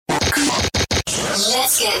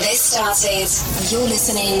Let's get this started. You're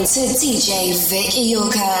listening to DJ Vic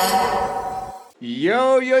IOrka.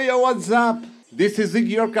 Yo, what's up? This is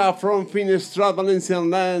IOrka from Finestrat Valencian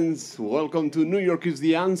lands. Welcome to New York is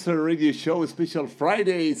the Answer radio show, special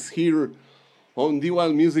Fridays here on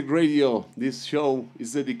DWILD Music Radio. This show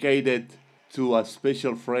is dedicated to a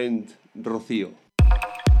special friend, Rocío.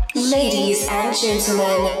 Ladies and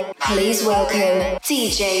gentlemen, please welcome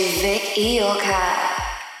DJ Vic IOrka.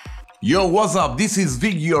 Yo, what's up? This is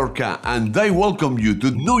Vic IOrka, and I welcome you to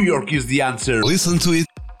New York is the Answer. Listen to it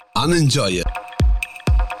and enjoy it.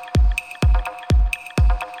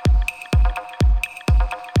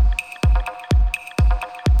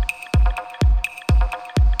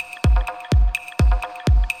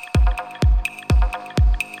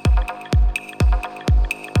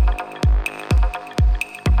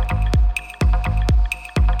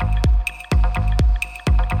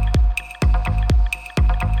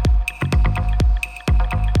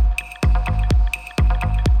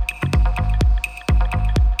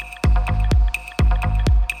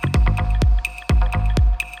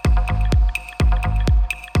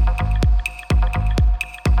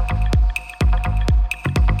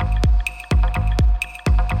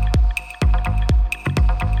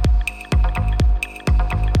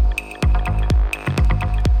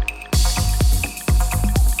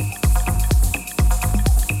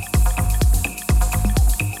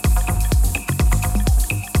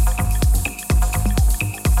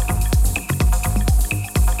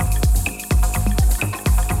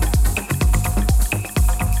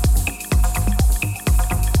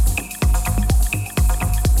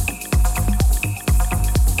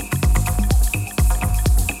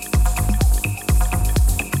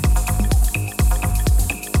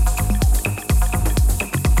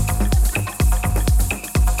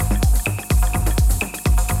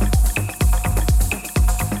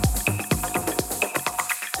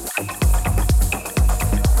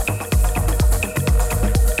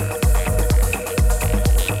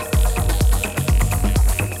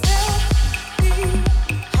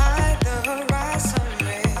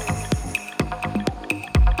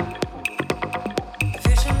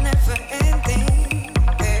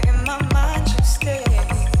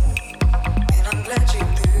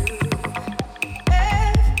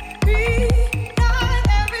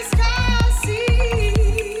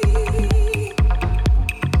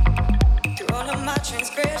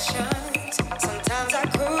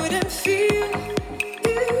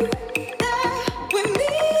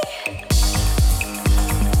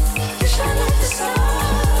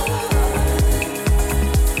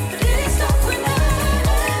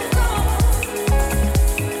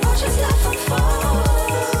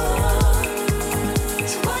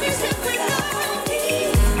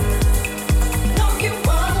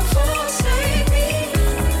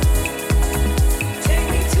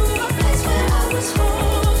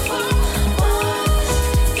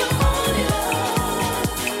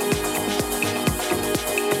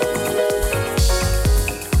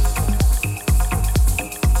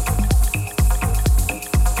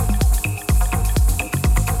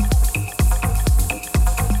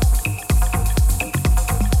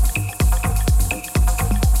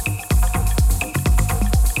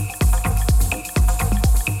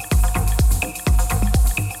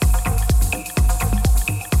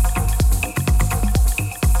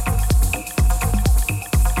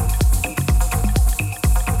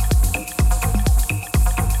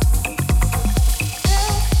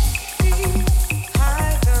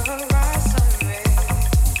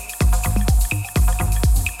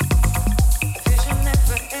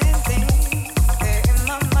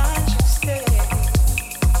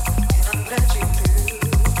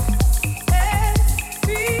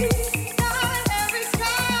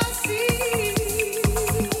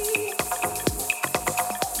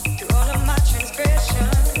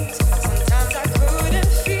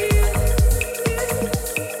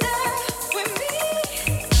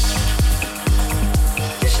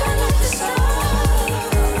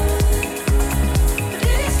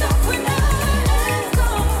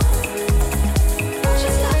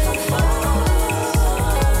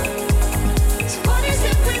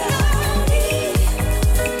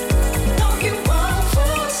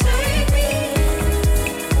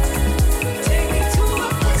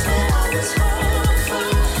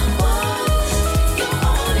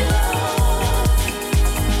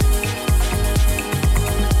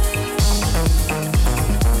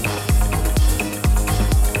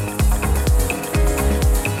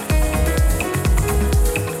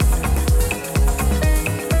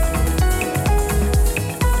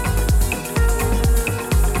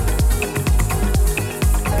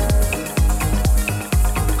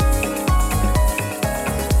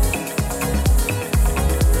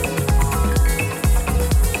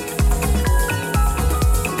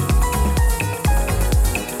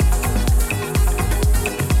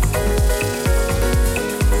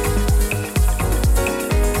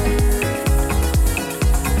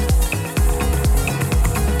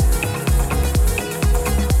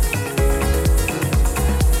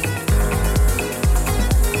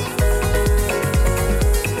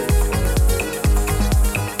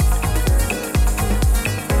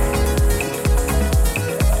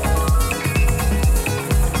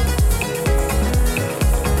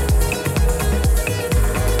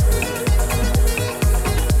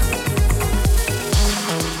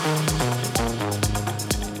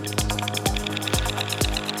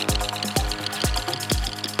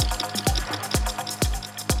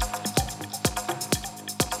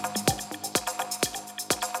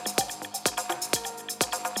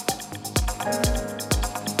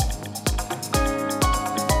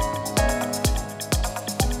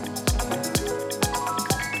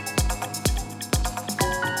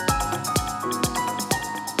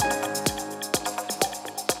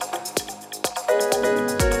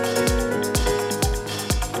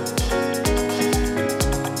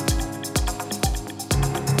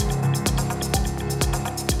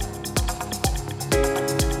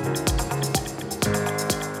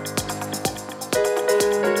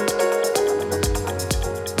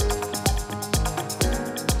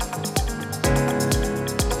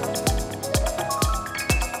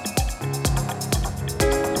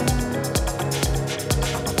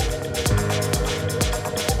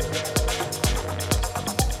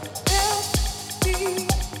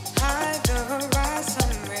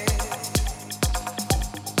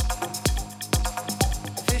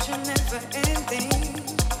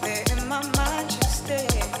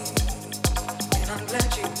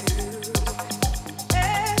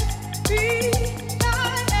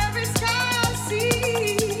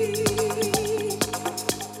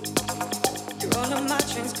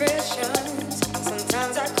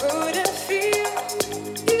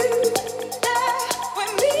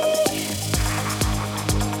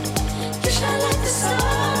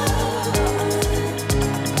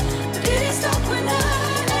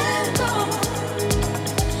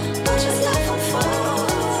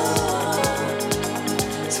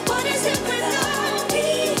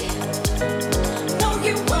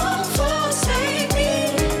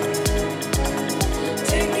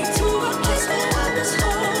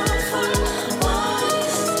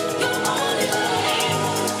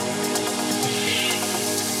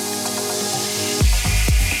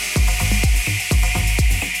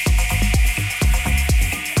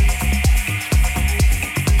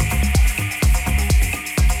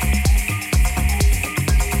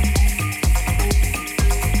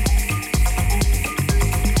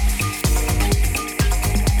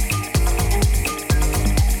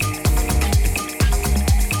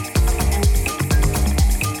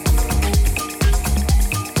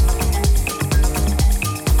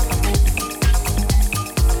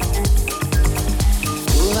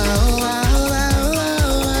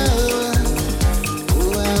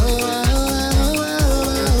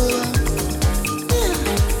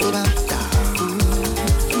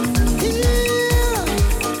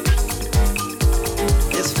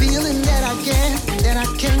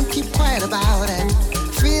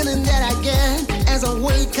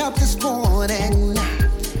 wake up this morning,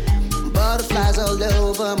 butterflies all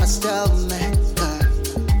over my stomach.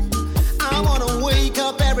 I wanna wake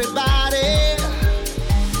up everybody.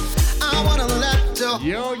 I wanna let the...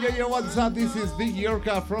 Yo, what's up? This is Big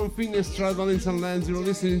IOrka from Finnish Travelings and Lands. You're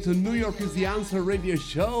listening to New York is the Answer radio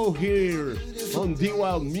show here on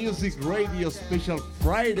DWILD Music Radio Special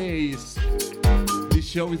Fridays. This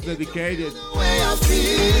show is dedicated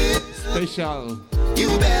special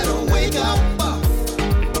You better wake up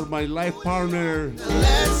for my life partner,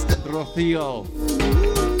 Rocío.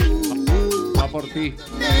 Va por ti,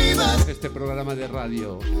 este programa de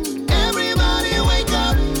radio. Everybody wake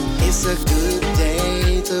up. It's a good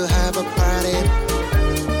day to have a party.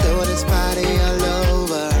 Throw this party all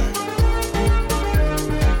over.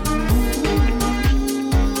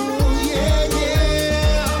 Yeah,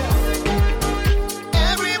 yeah.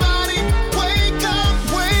 Everybody wake up,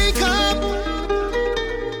 wake up.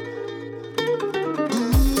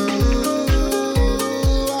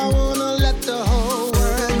 I wanna let the whole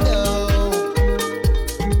world know.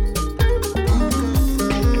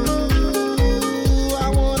 I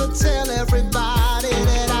wanna tell everybody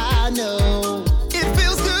that I know. It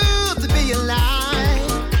feels good to be alive.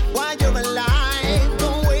 While you're alive,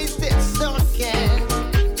 don't waste it, sucking.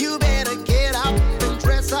 You better get up and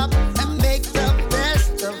dress up and make the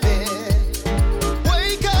best of it.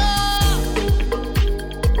 Wake up.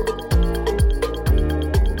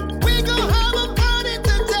 We gon' have a party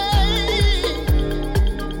today.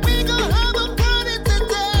 We gon' have a party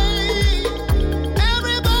today.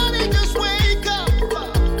 Everybody just wake up.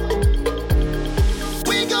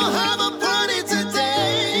 We gon' have a party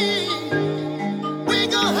today. We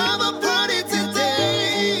gon' have a party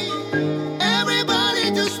today.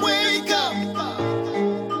 Everybody just wake up.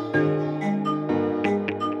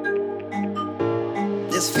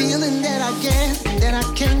 This feeling that I get, that I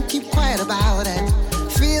can't keep quiet about it.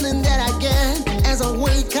 Feeling that I get as I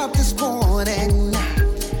wake up this morning.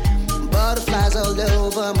 Butterflies all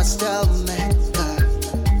over my stomach.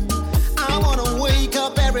 I wanna wake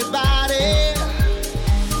up everybody.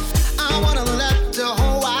 I wanna let the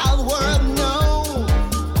whole wide world know.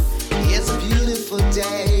 It's a beautiful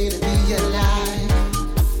day to be alive.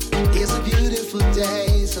 It's a beautiful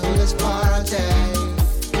day, so let's party.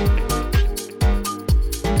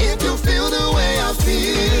 If you feel the way I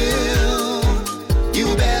feel,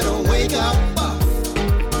 you better wake up.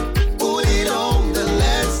 Put it on the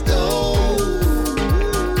let's go.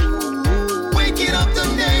 Waking up the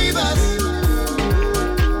neighbors.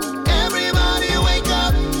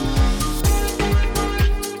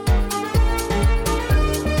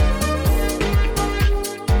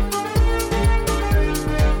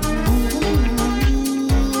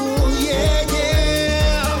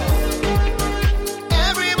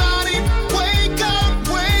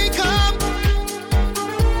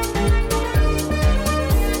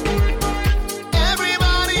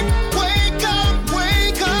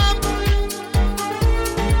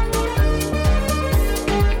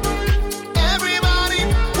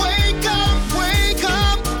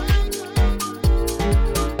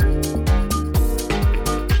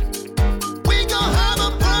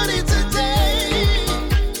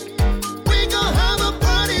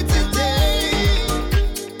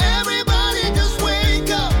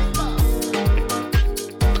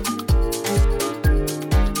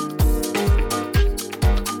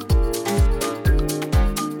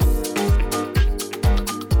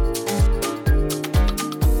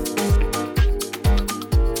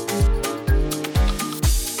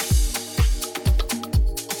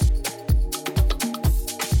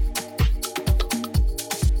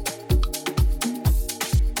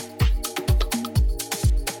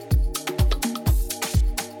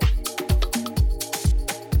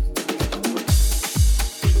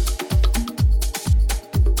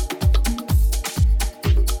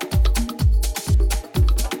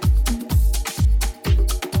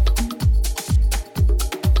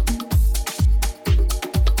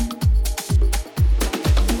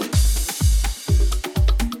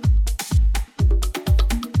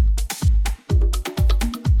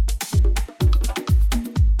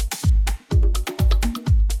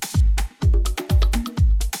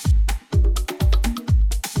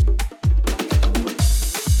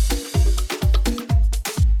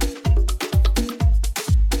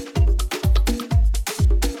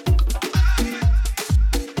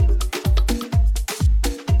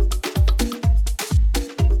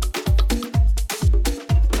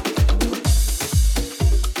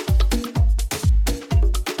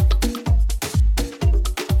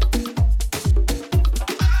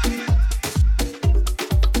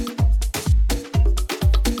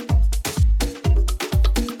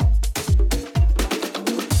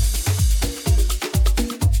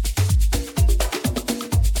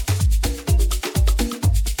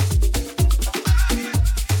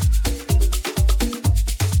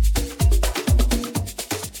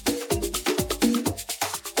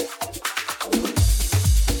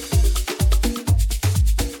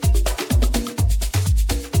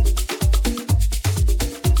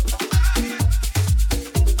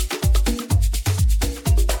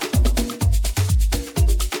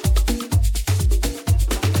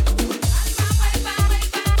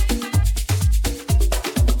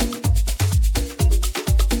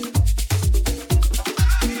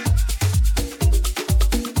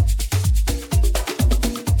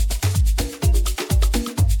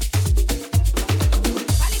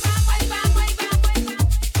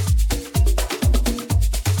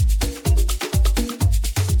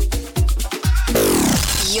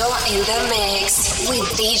 You're in the mix with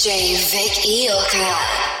DJ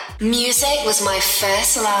IOrka. Music was my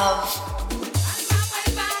first love.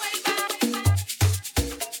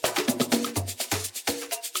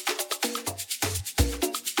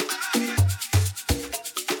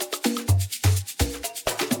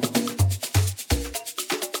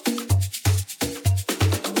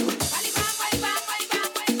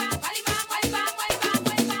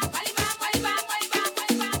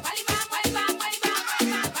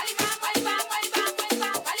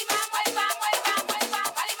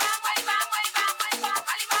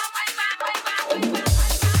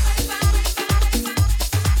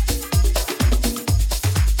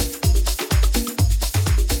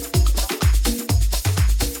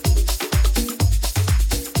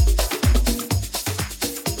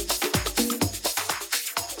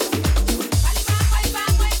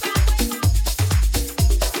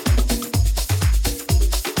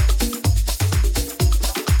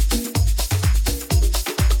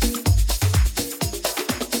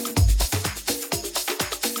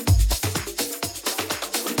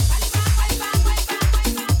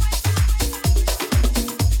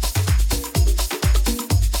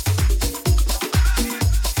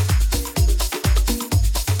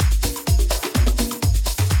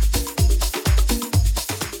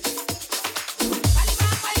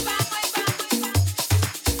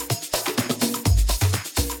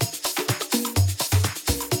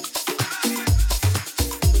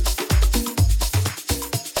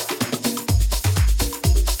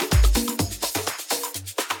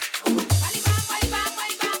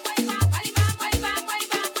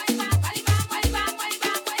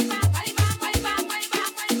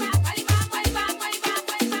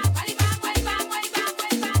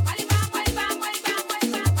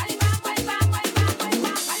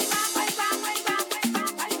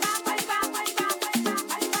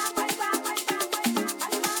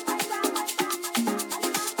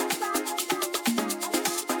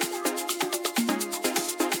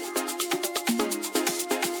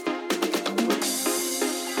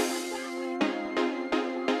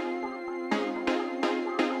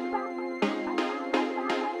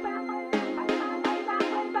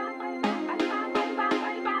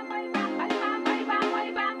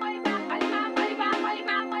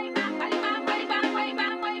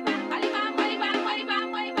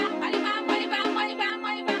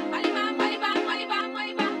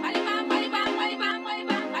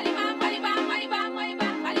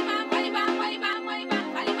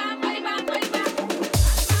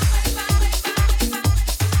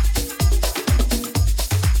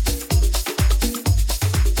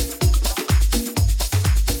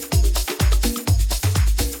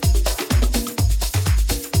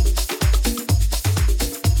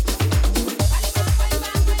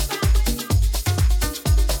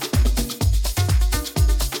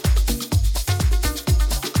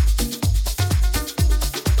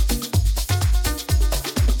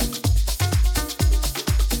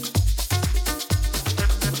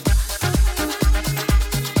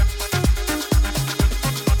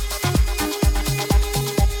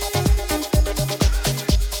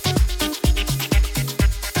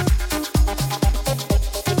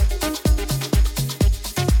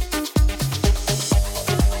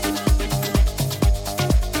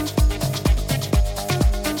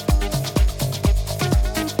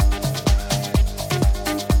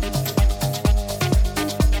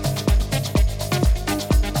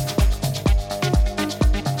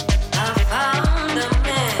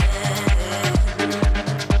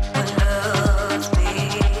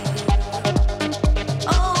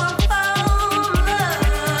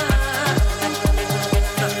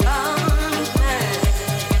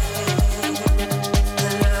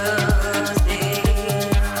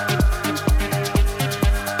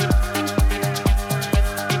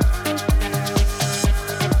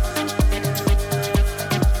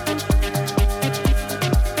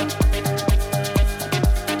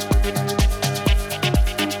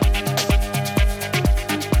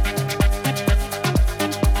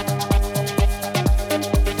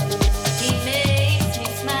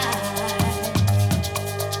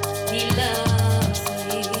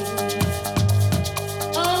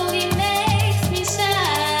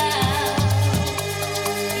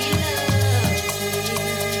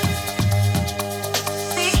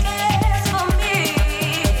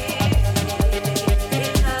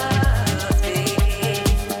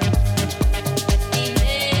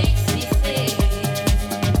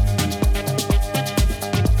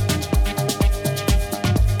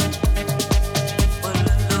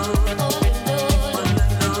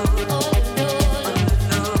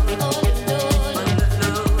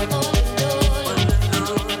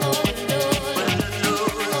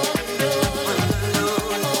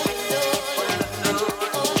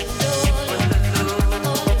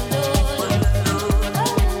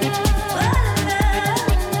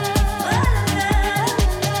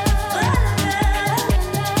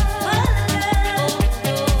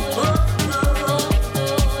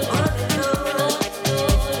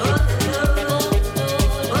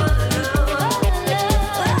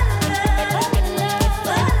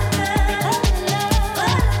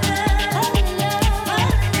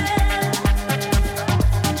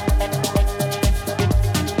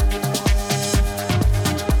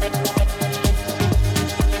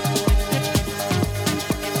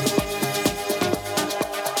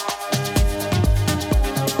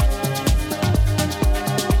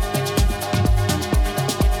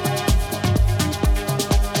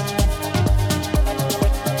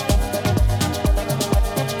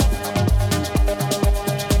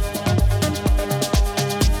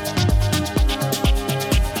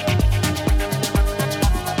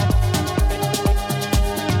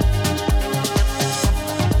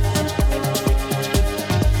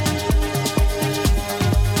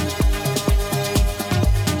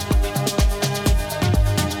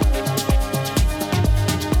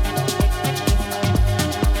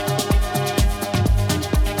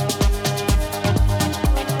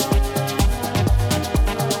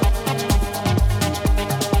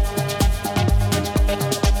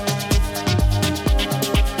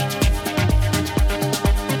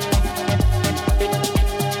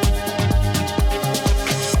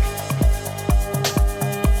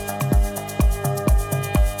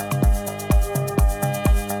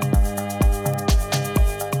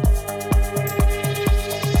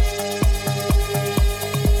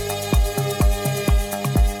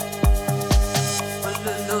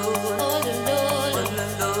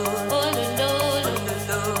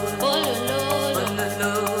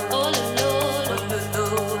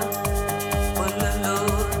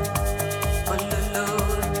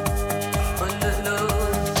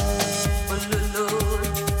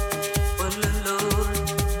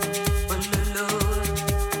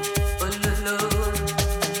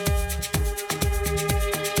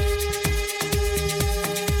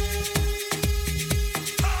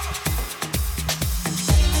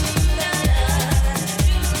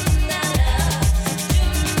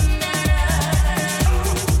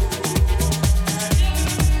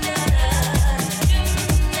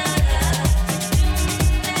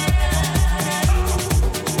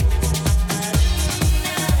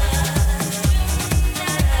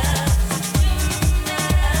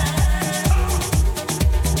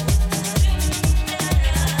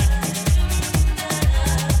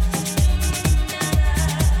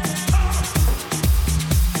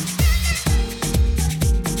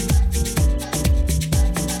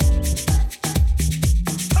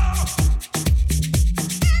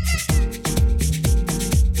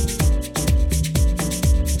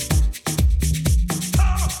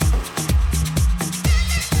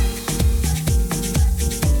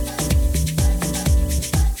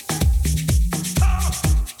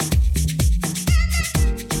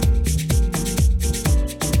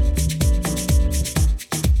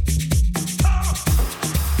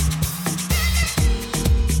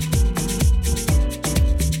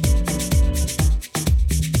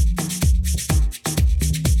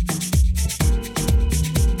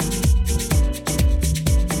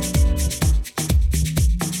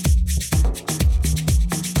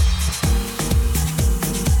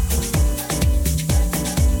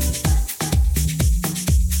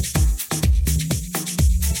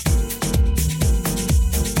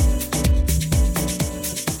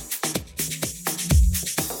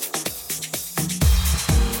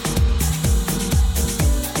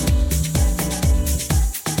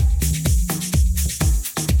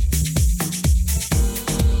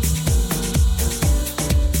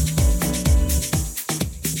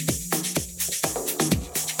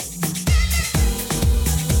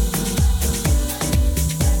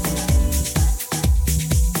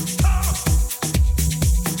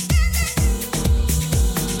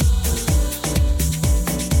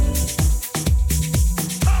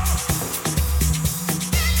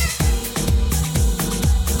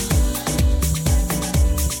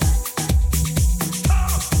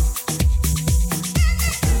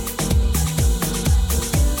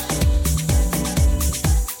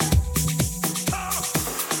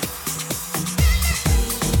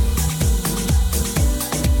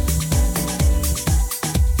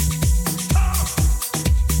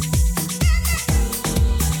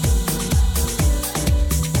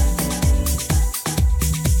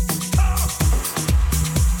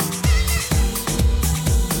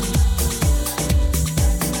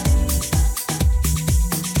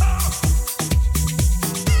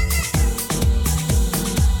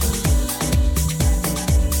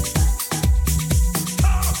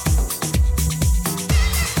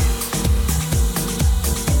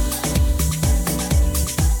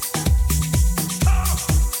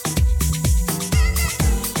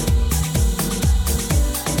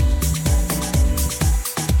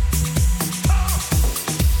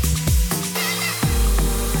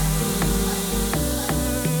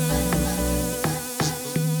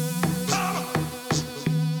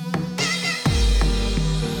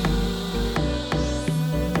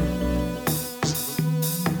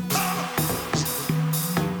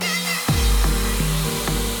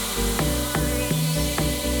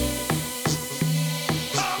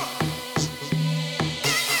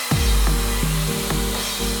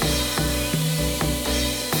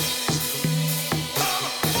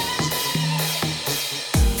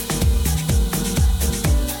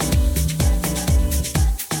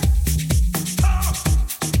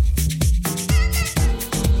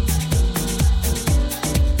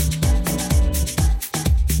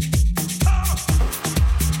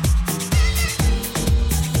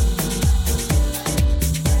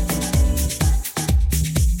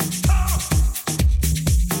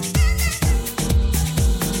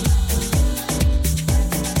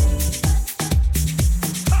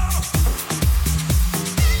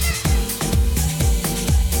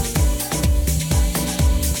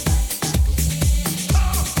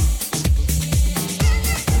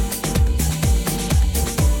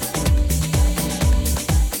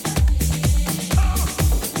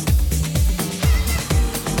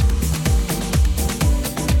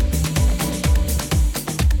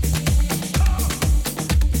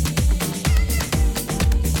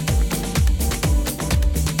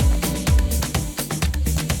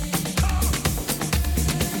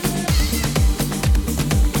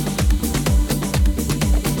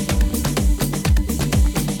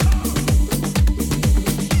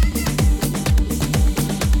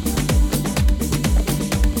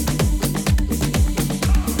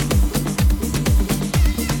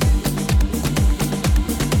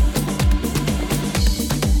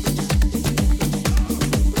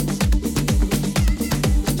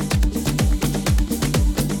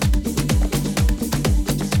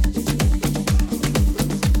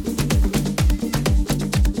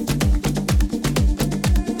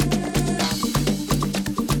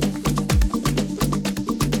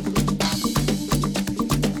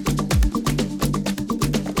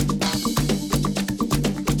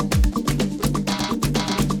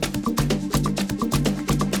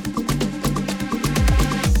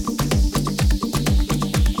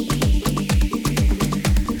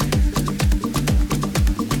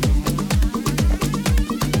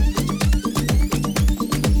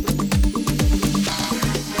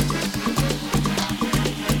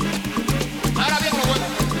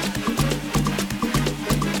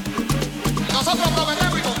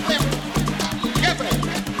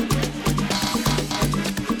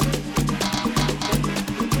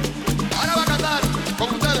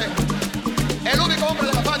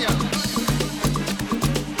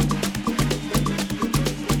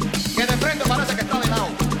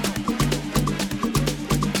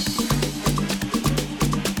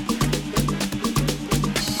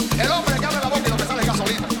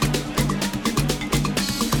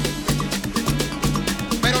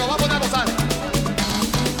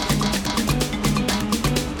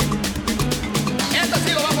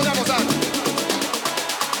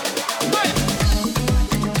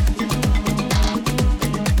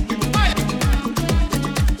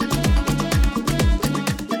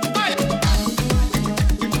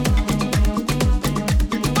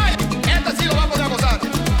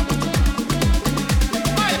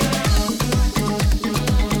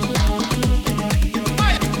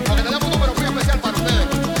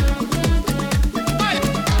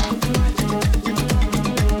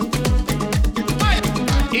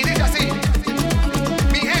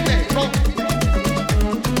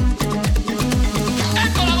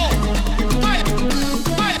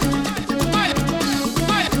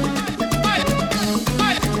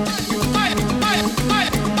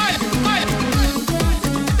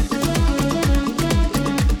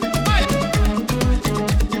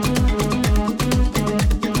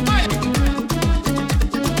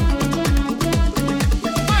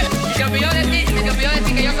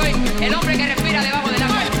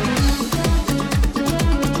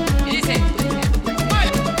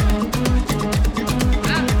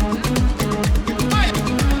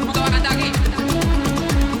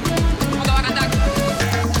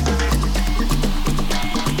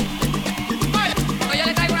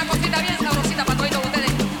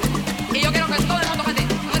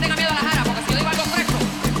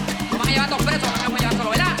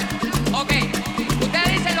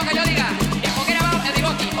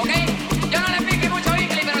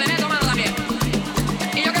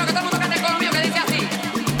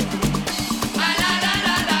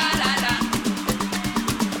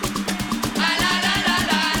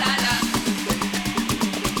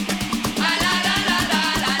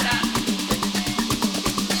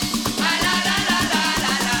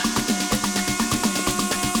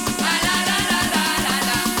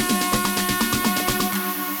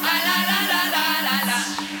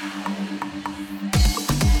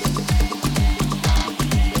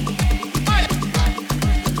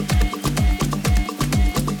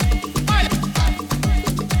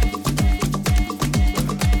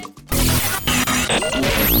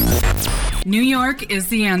 New York is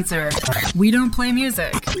the answer. We don't play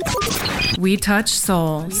music. We touch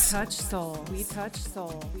souls. We touch souls. We touch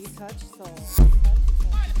souls. We touch souls.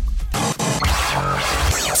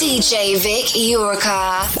 DJ Vic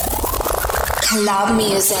IOrka. Club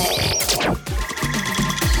music.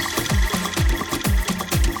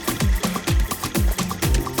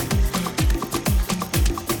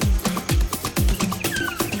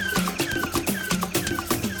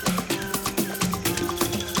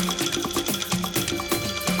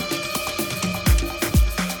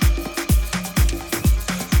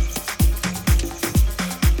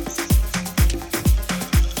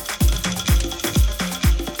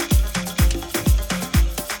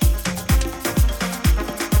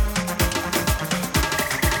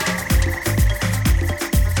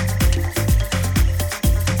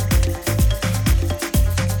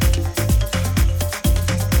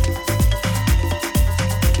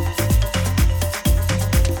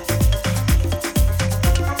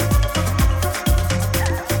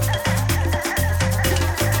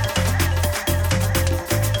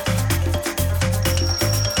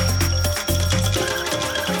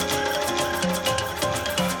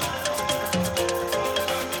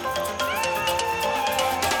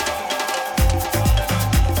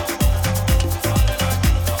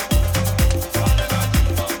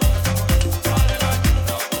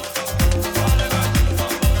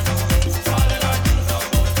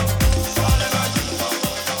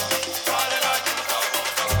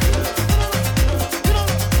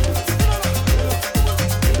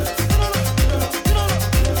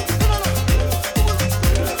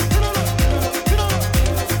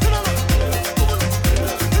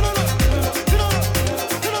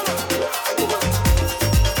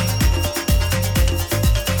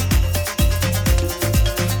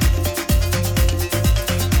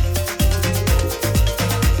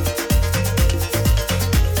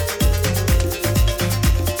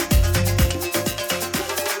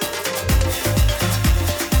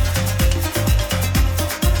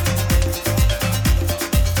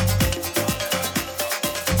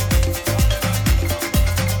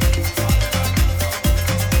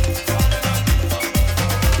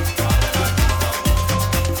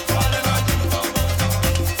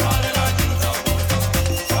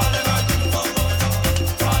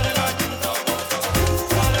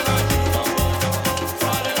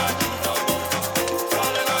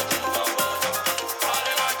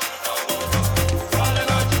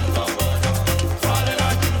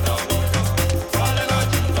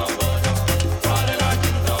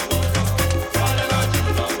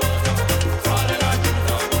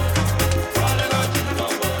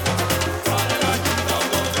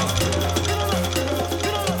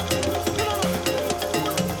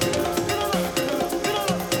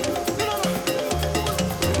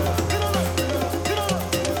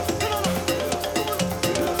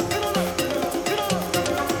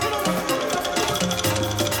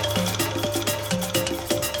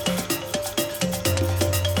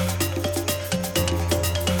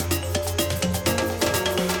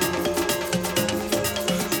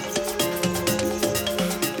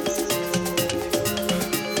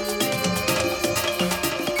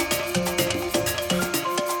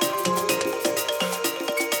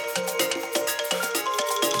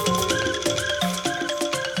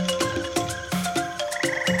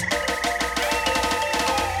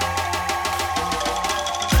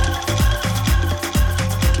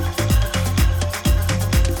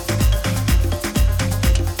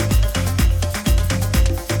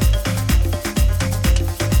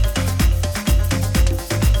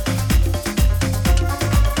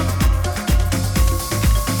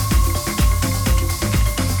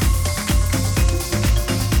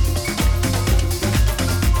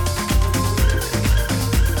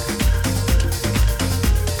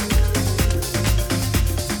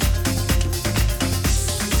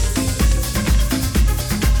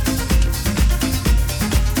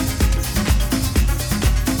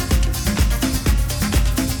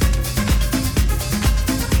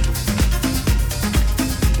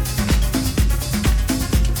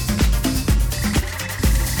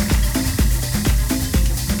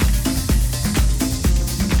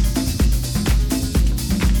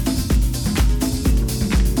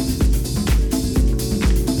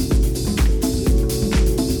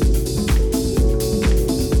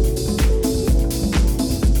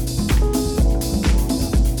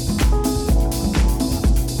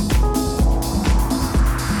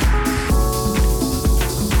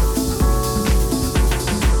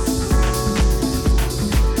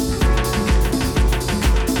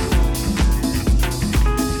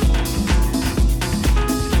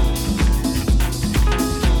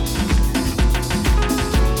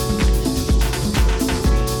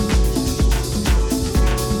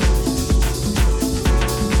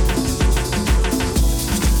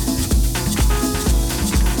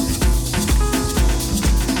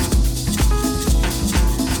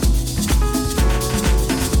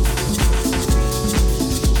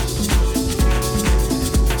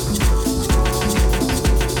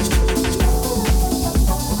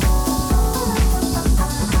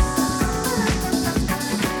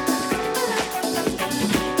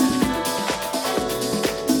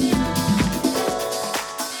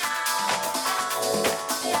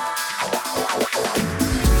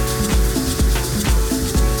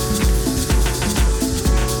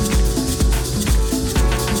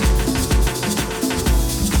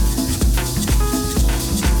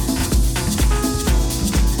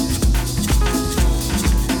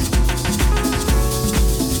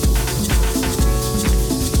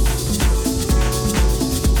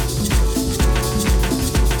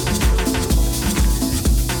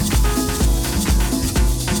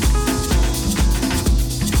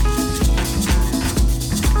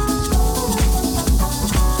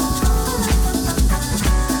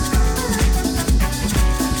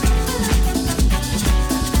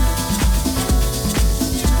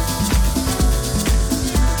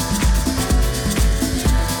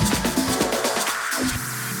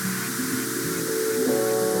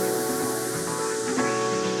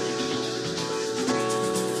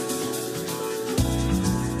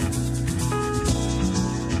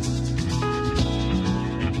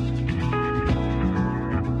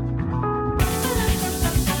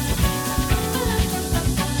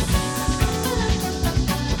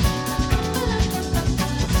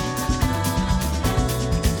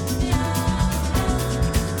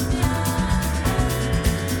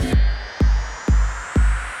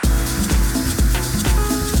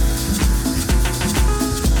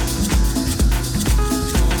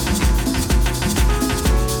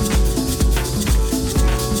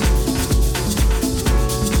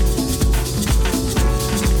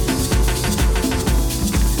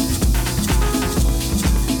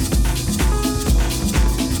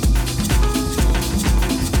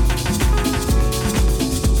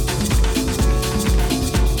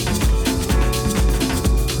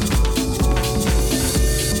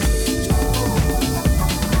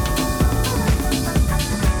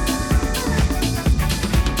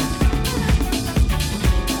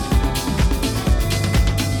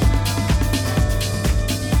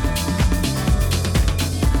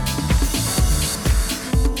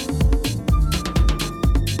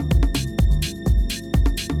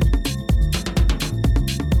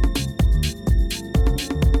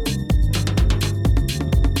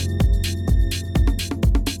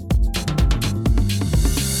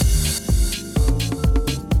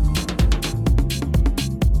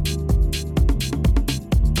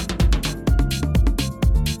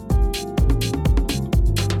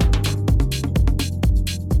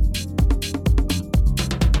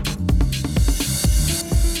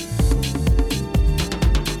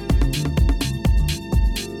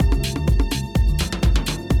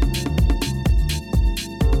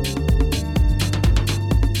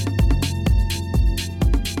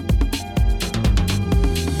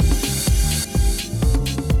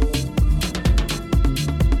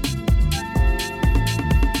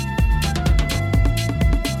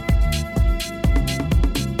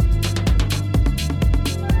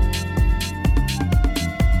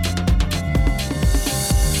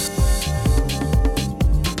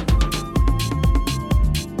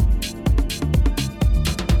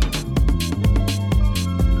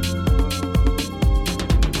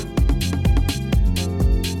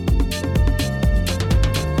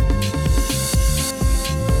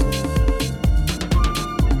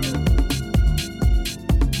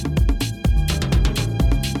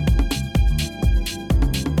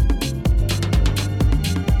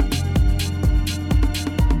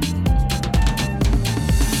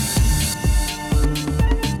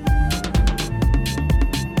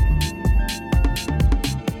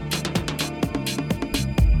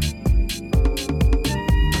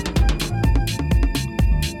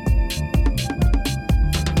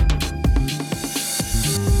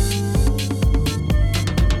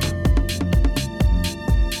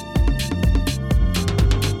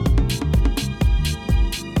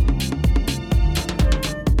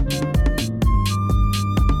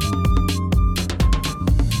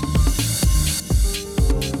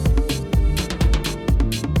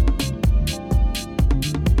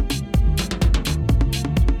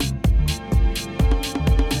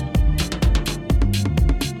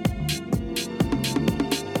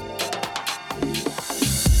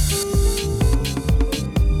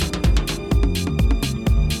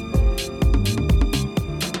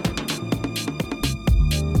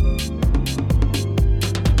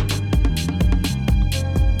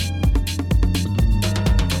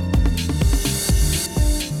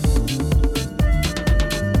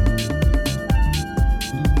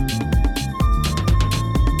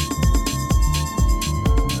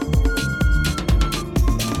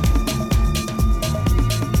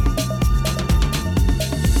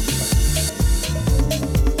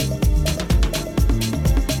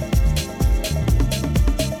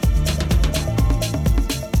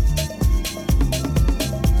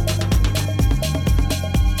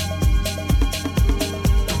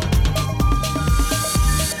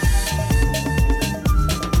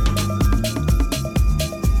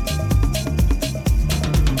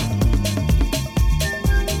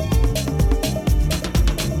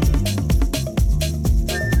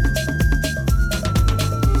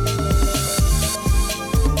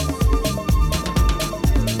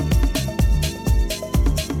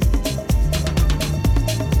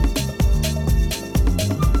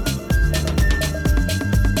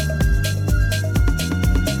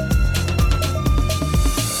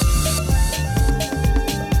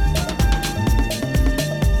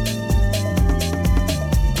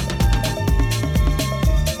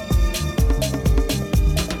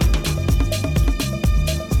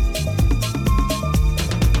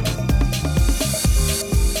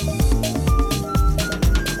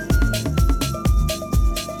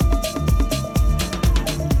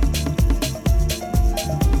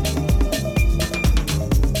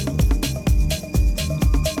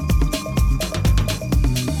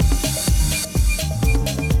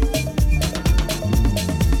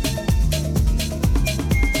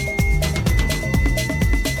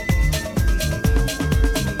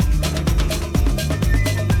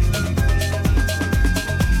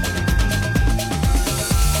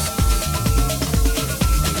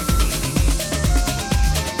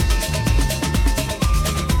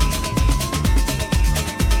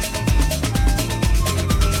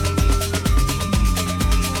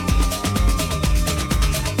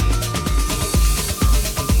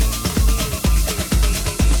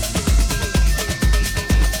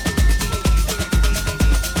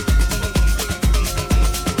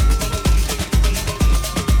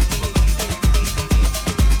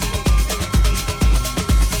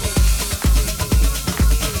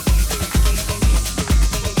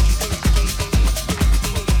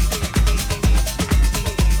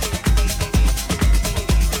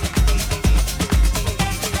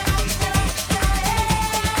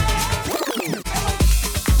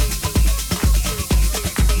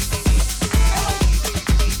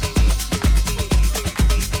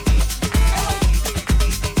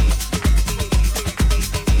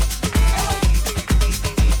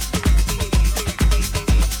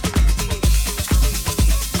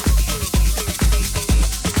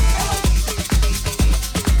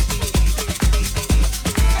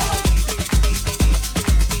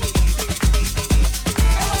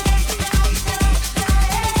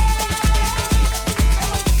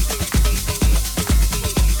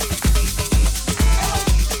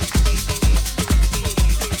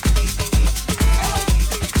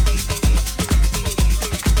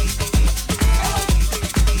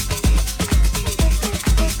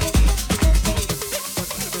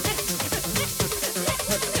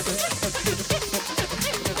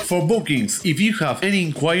 For bookings, if you have any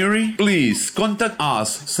inquiry, please contact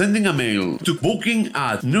us sending a mail to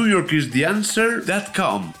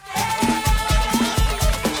booking@newyorkistheanswer.com.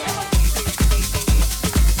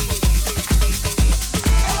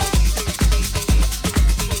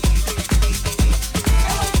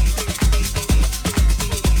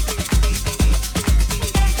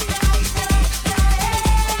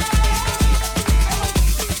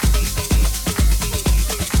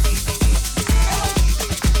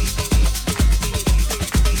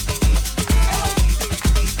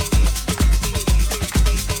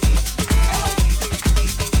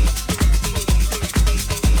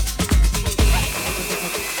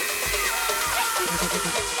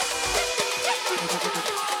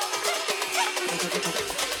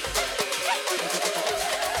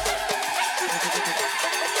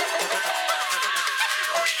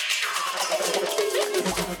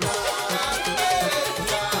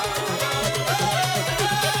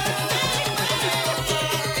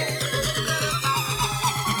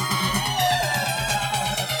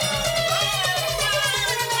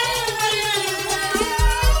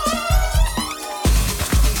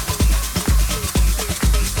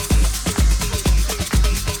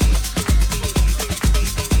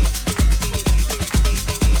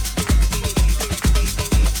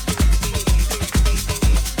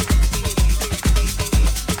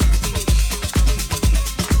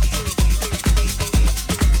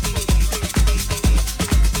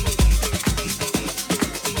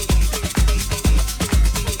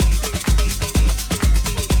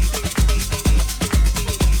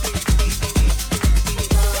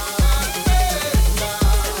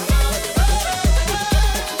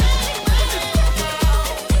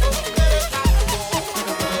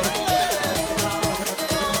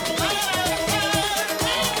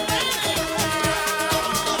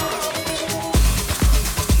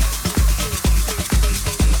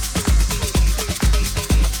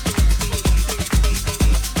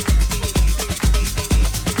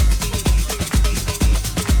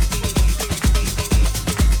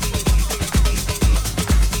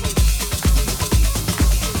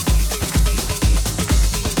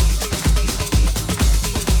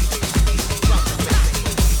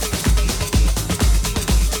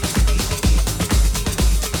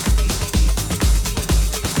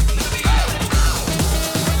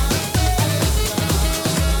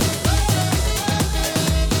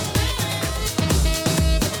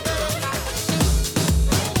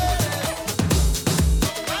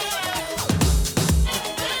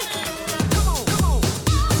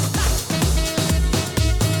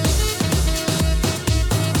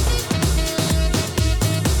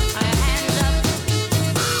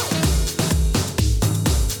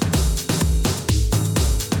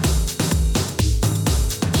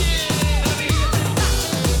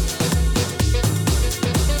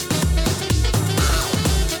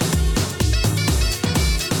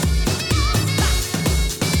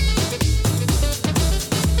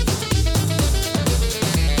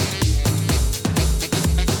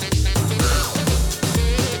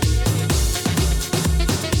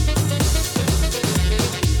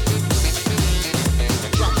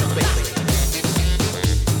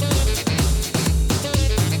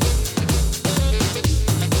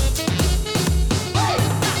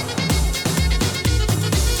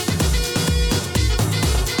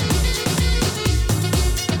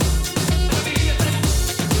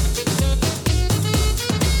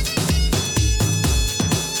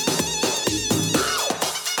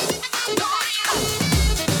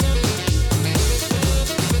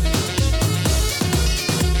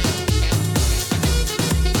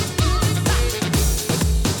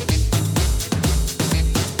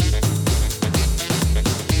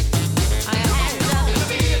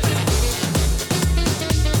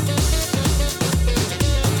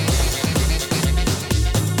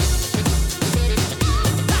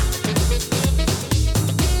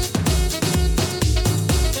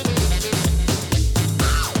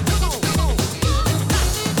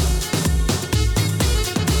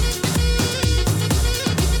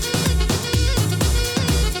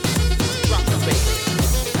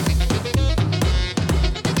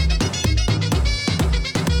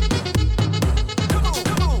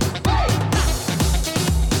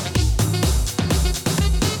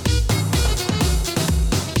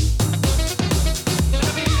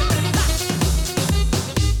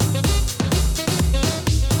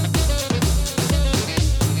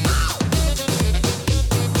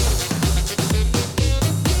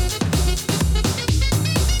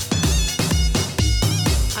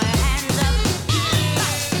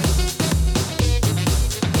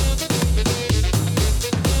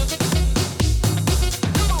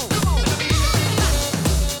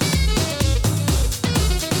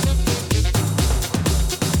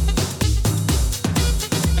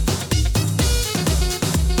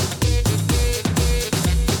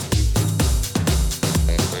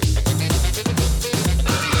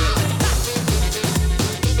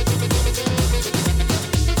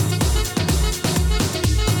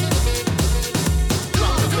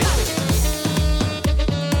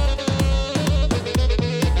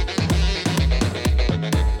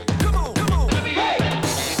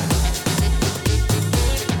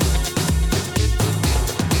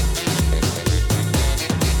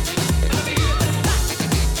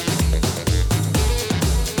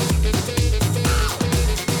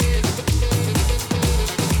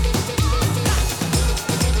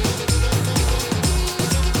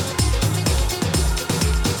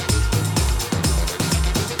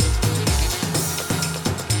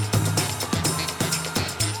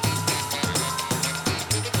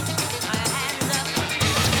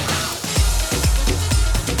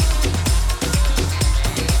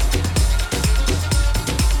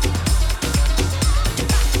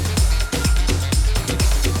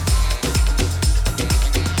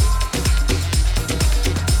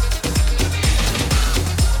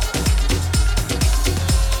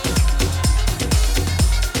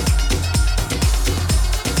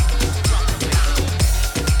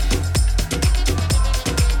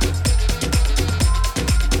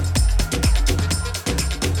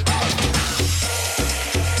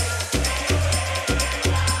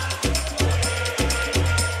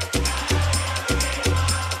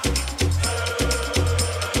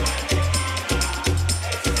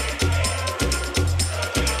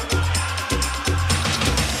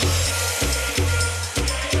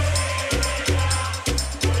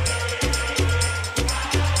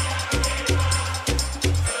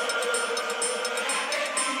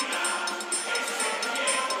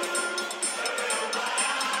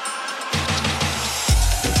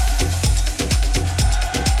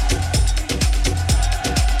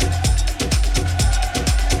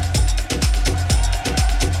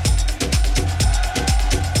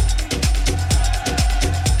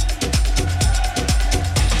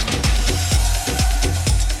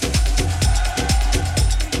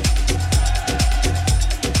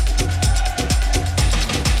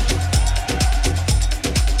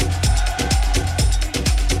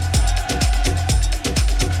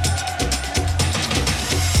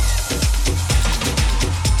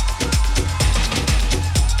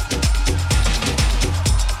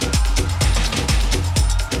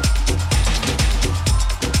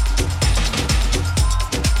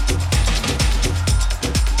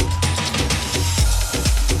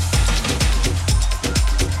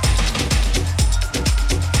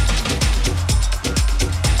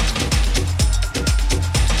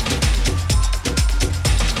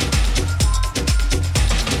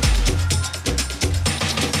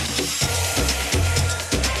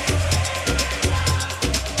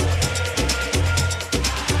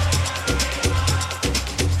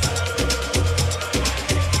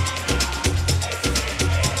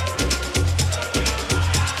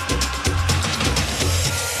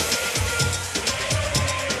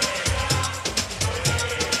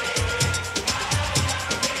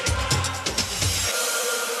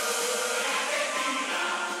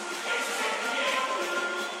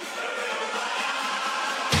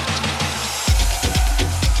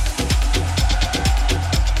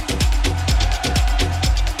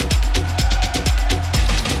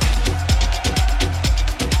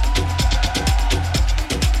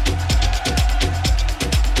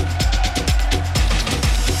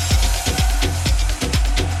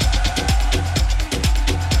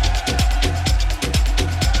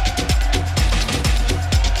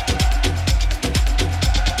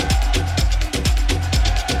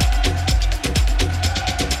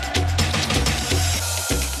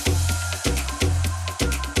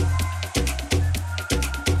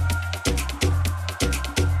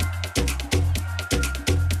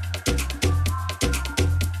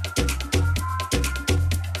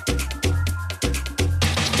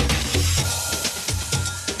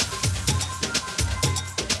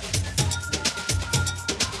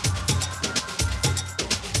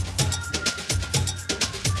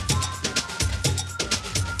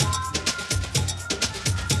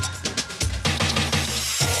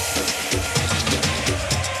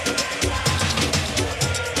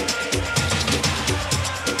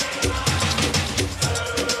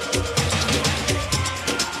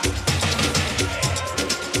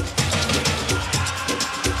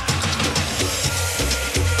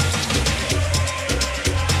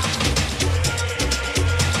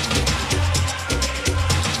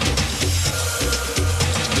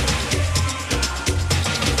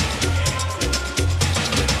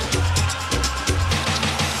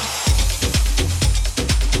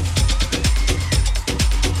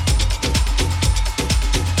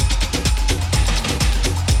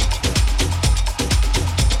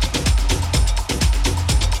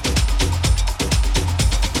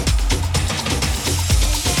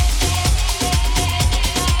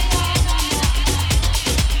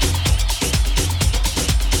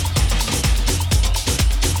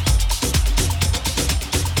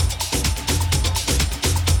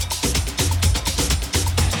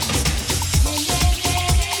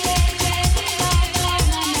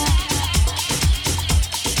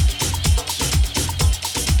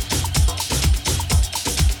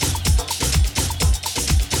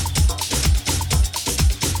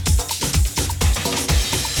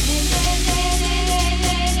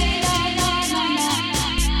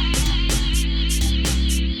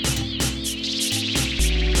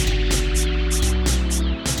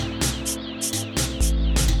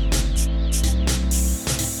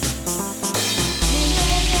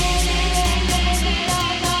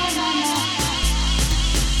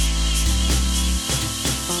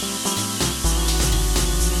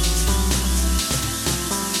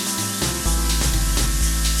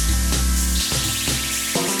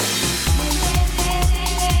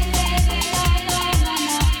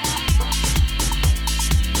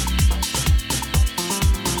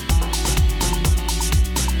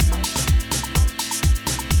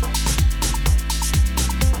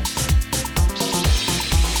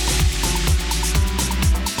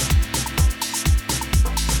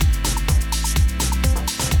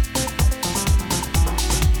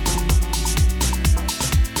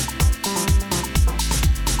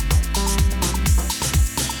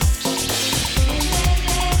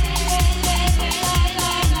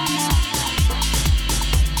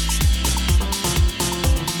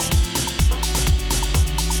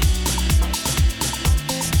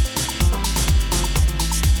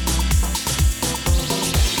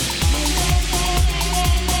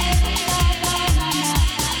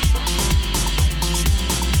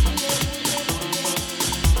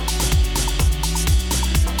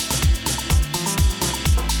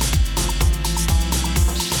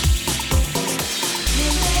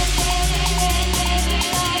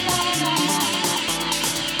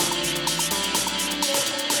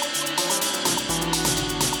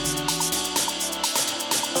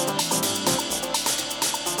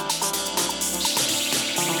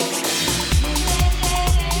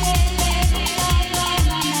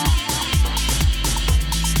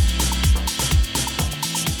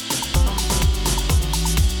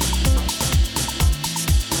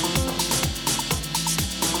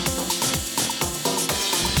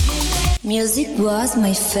 Music was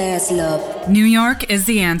my first love. New York is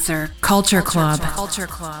the answer. Culture Club. Culture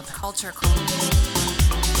Club. Culture Club.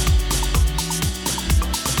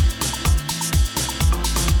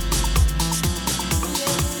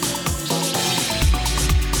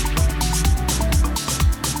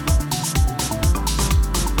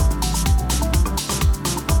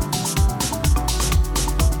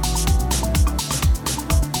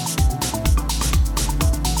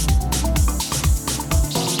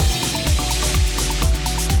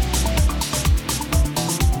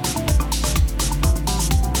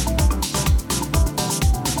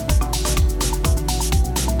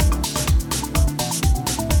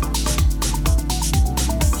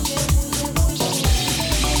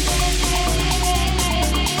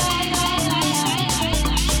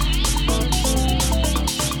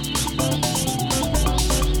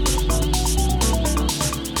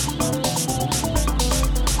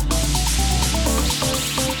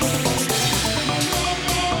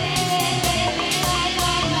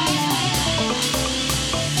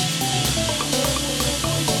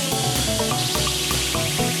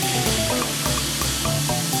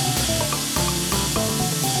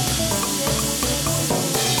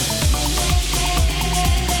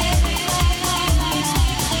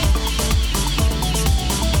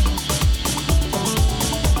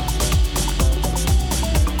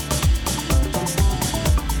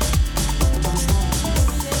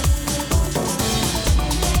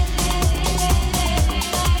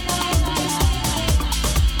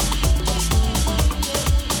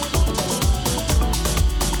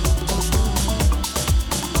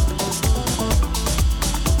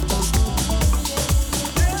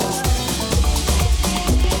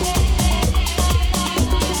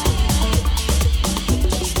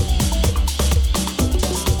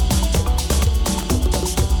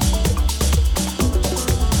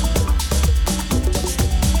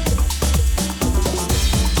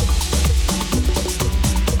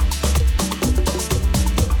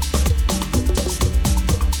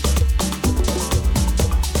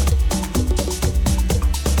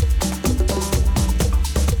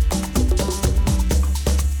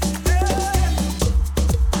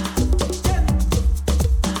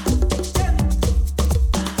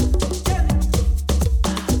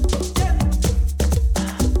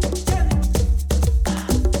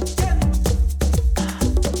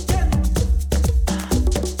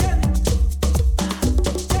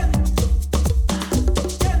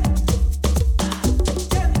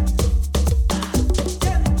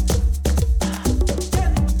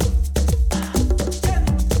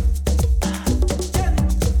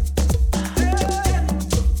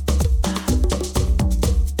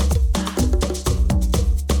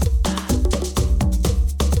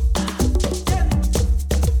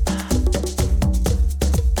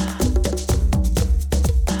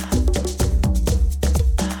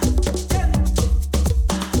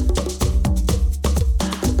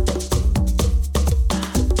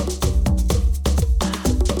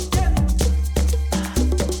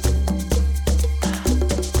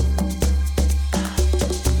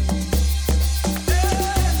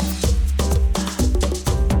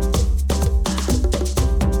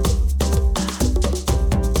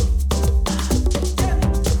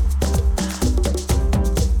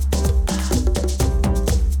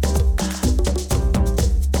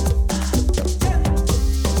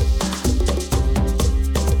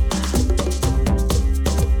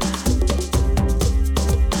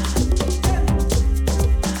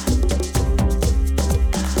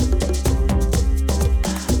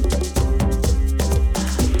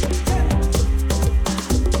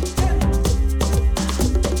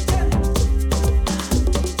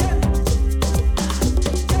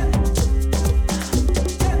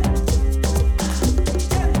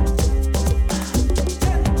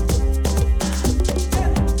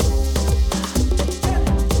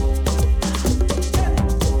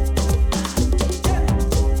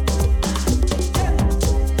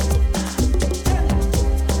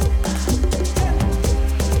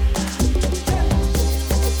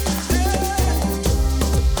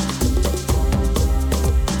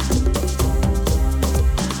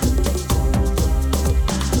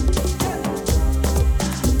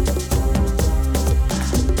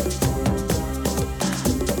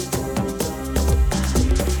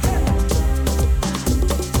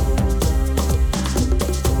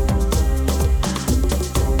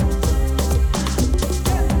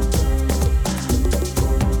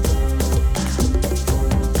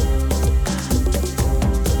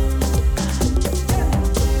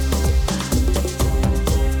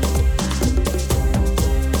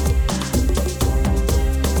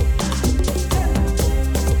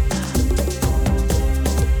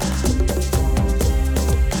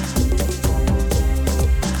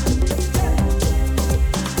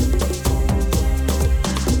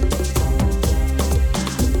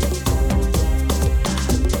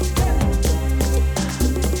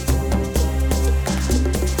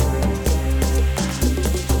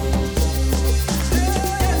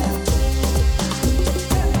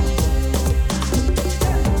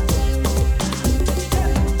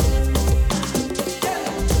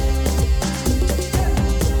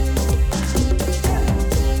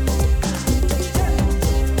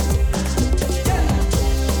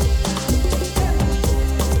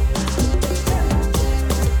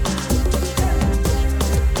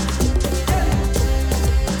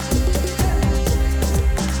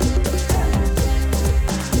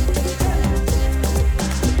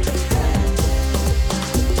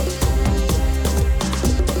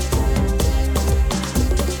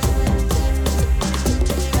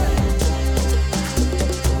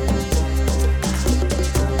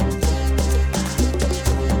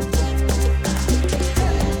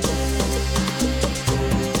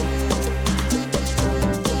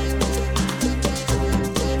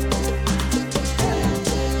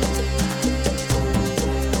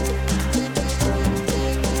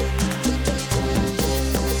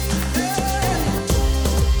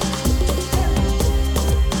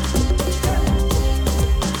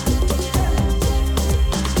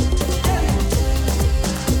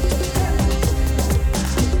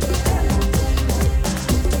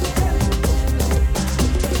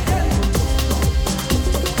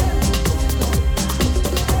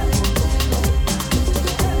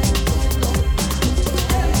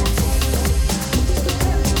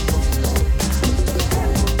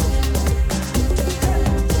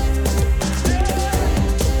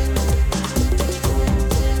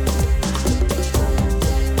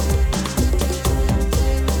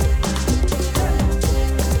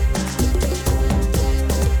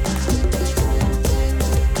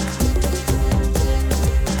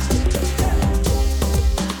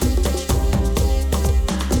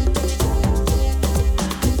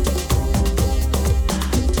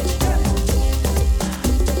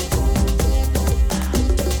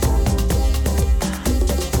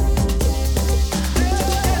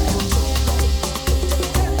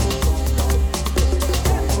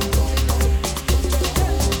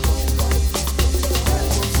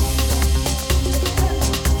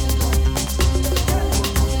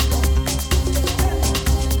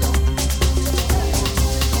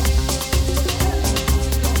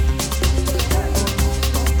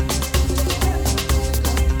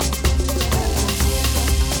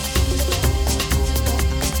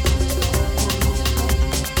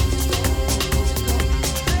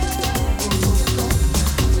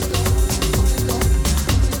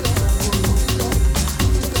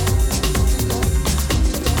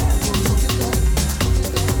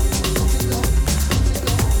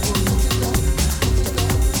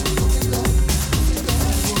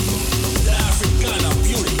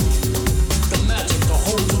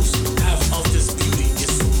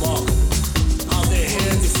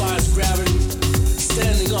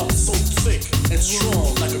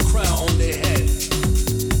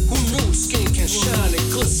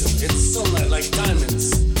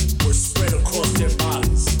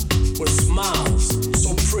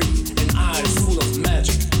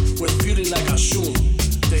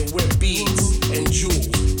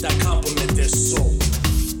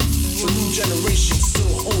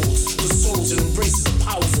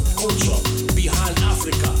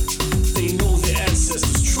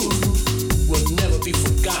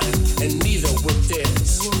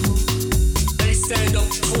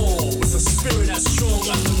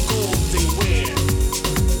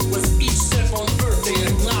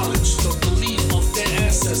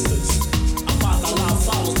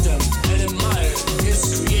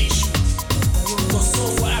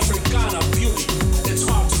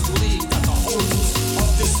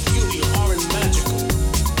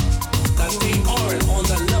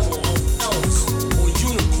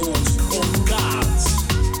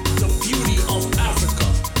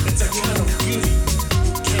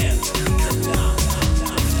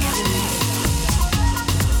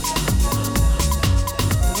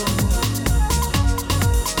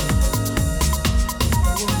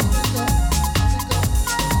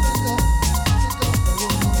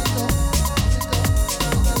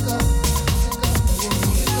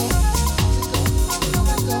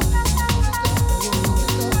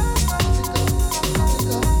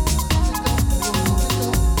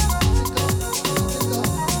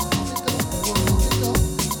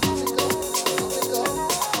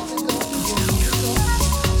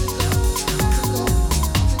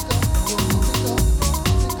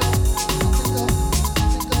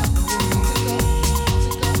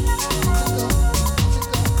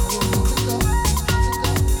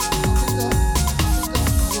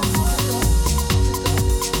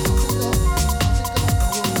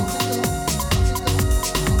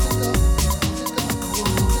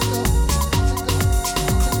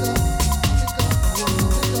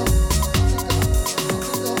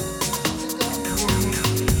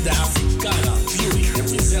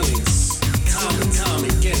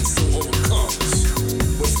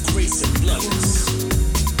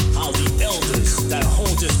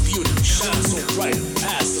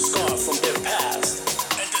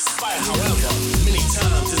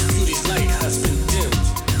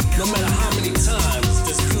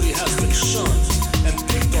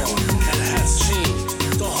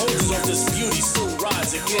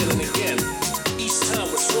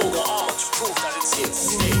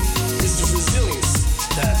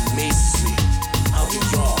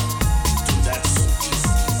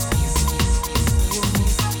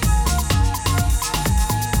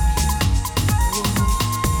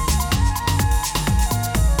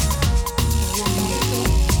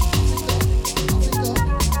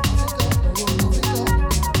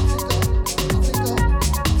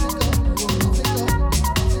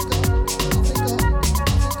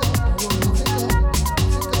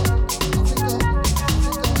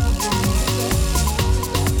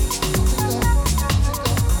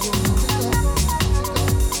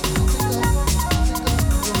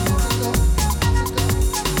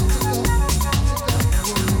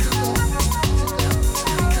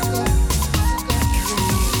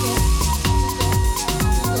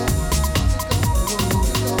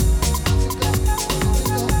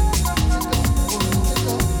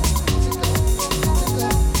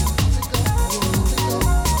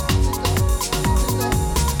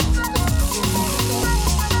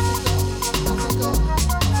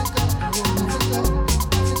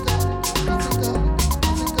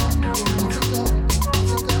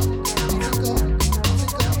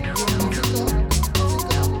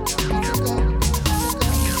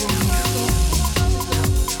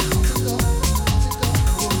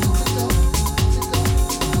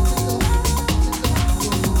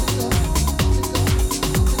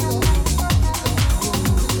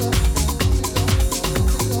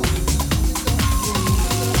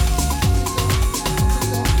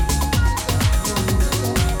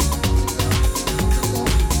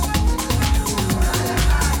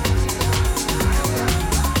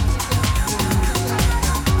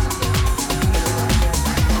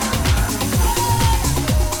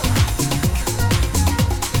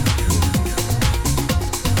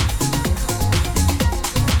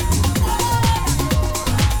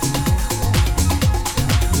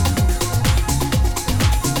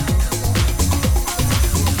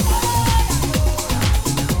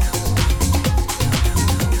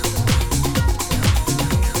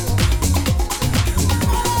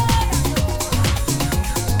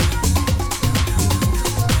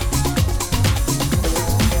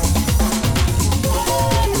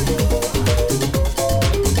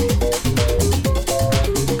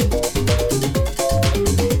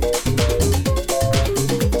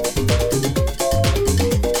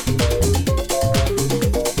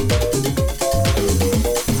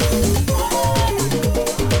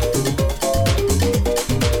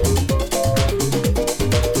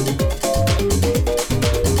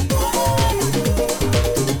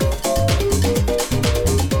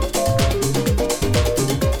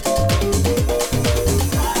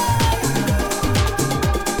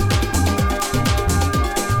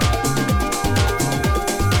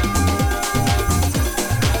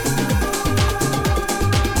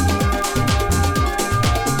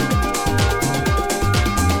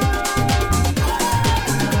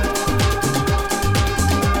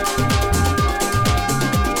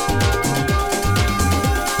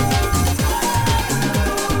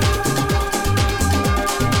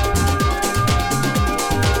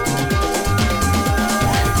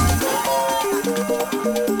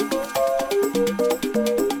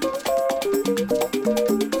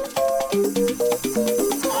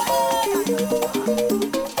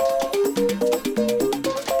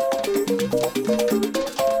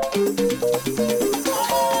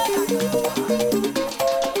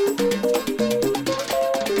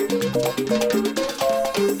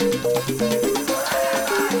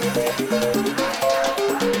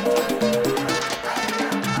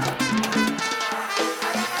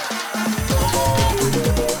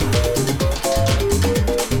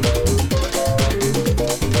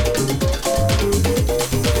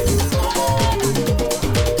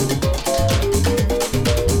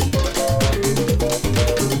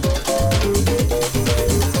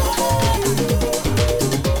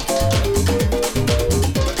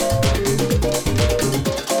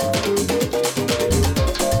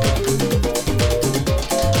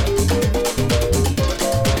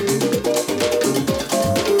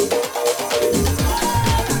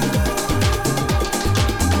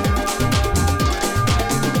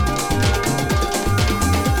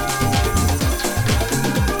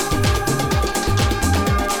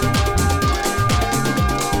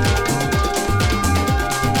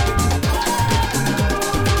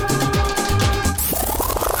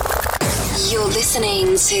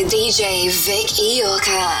 Listening to DJ Vic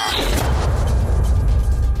IOrka.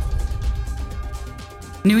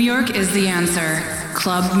 New York is the answer.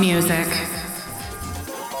 Club music.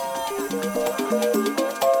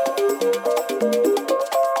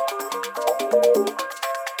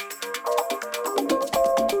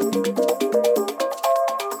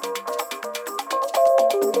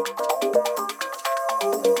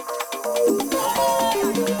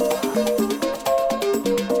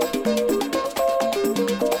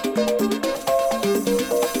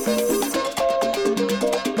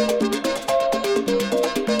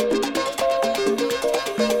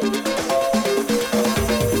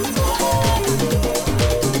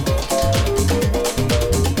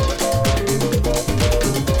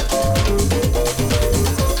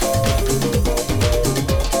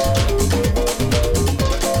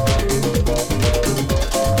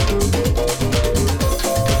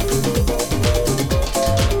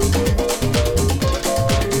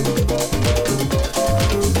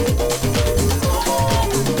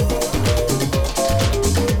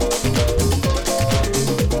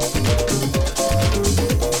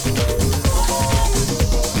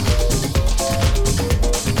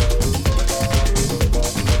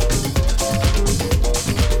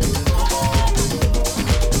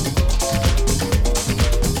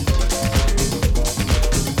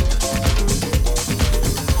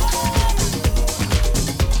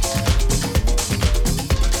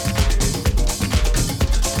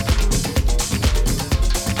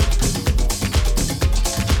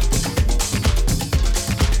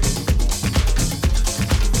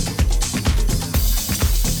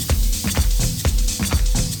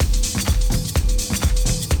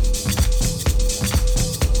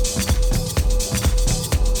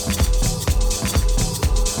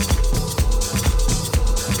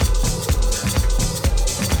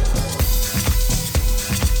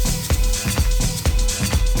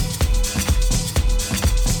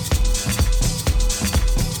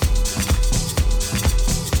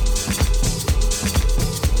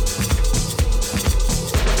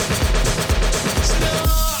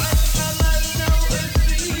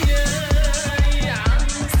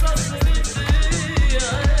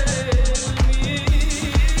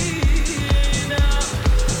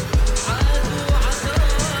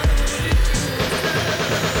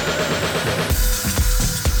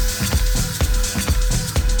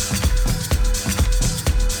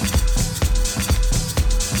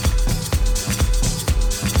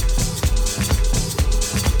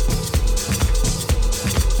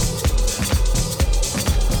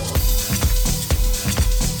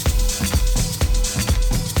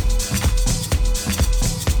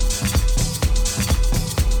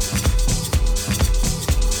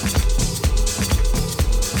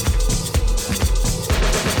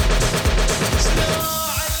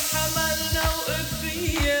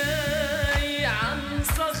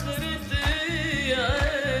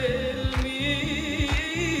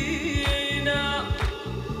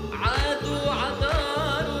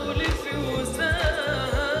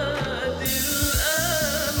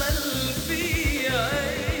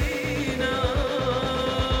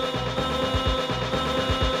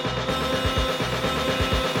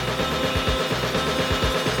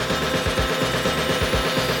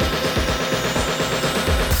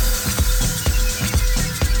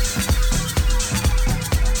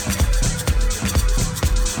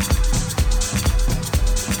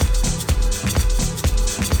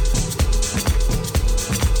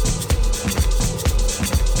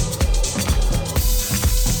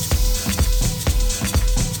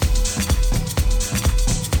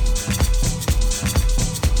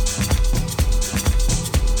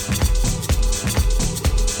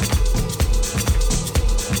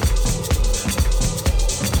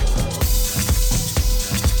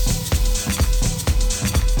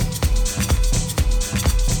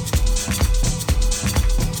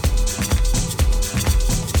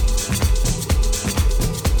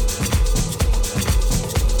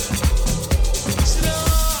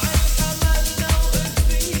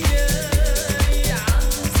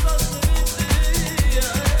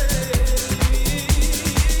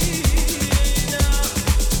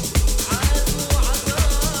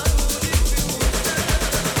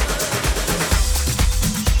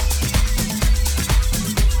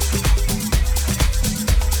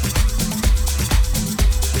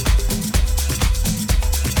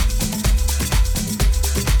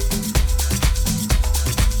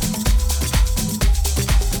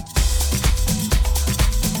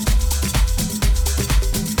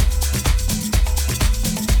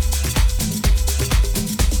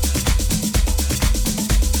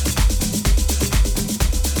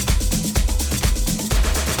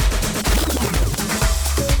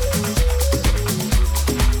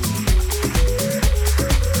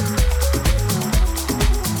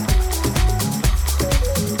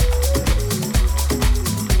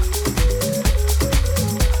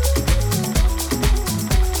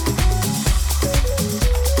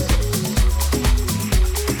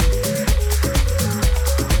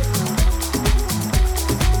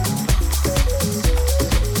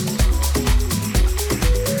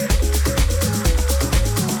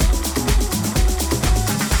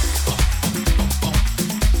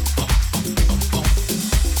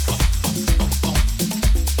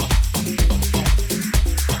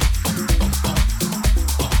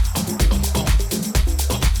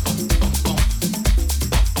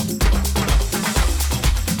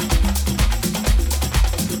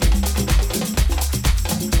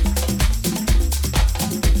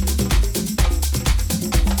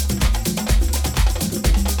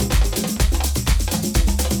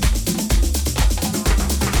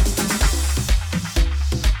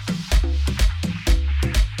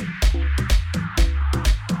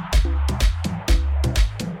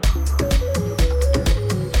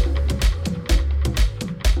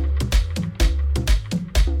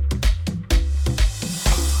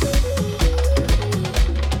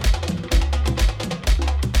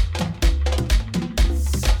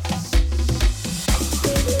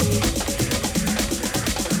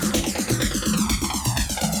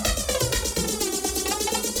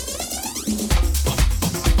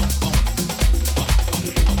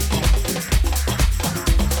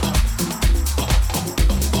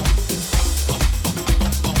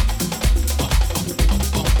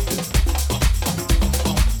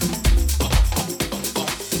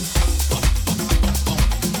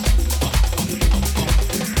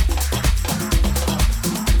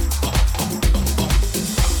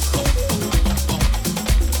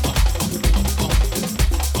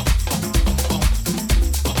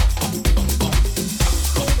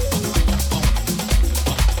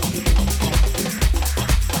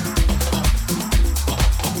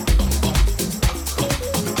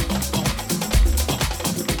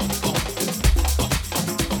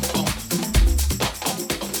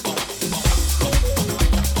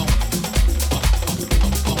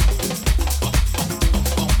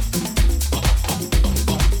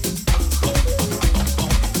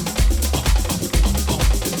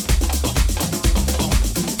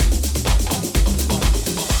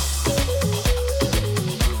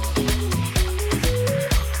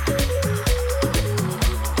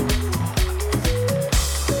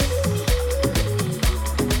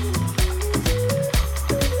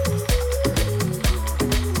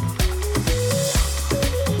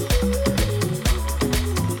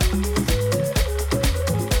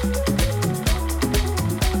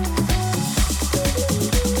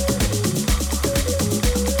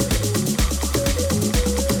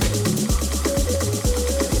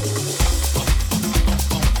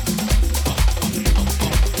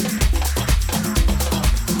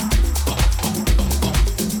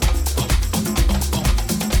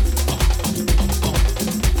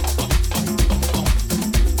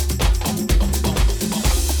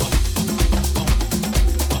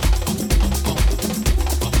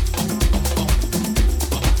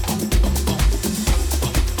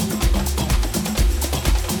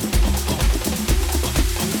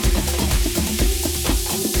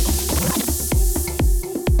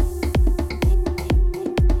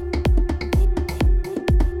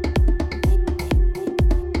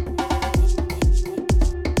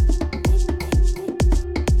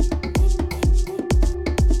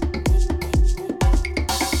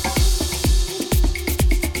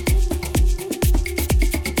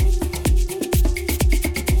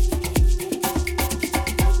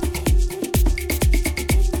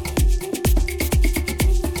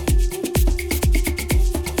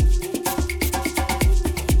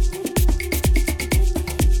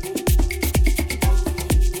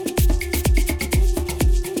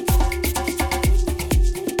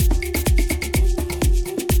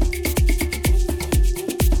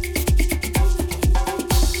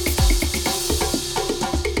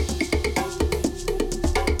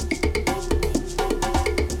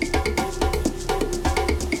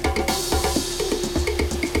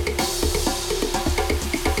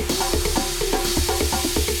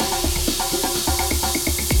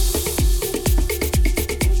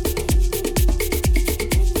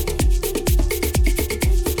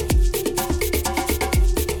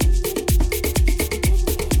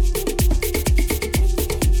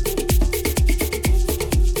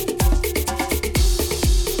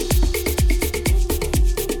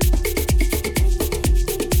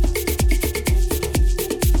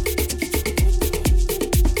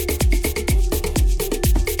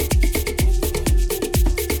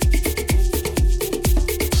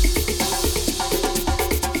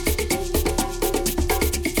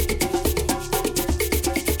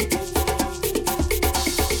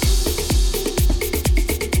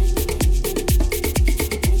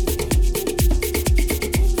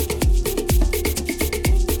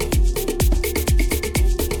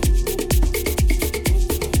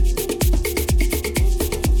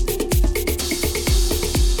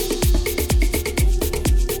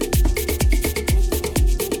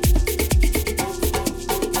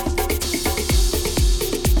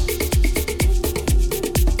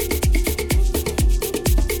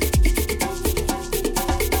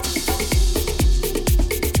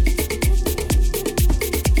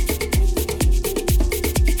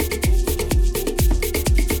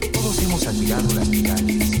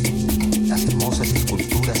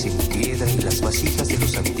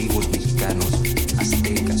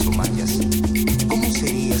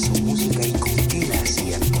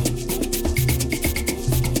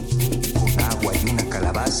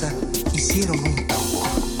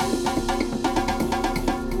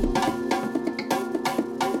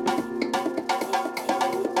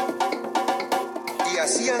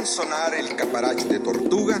 sonar el caparach de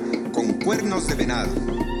tortuga con cuernos de venado.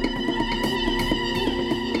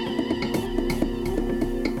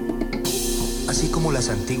 Así como las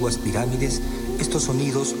antiguas pirámides, estos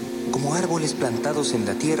sonidos, como árboles plantados en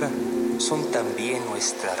la tierra, son también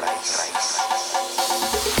nuestra raíz.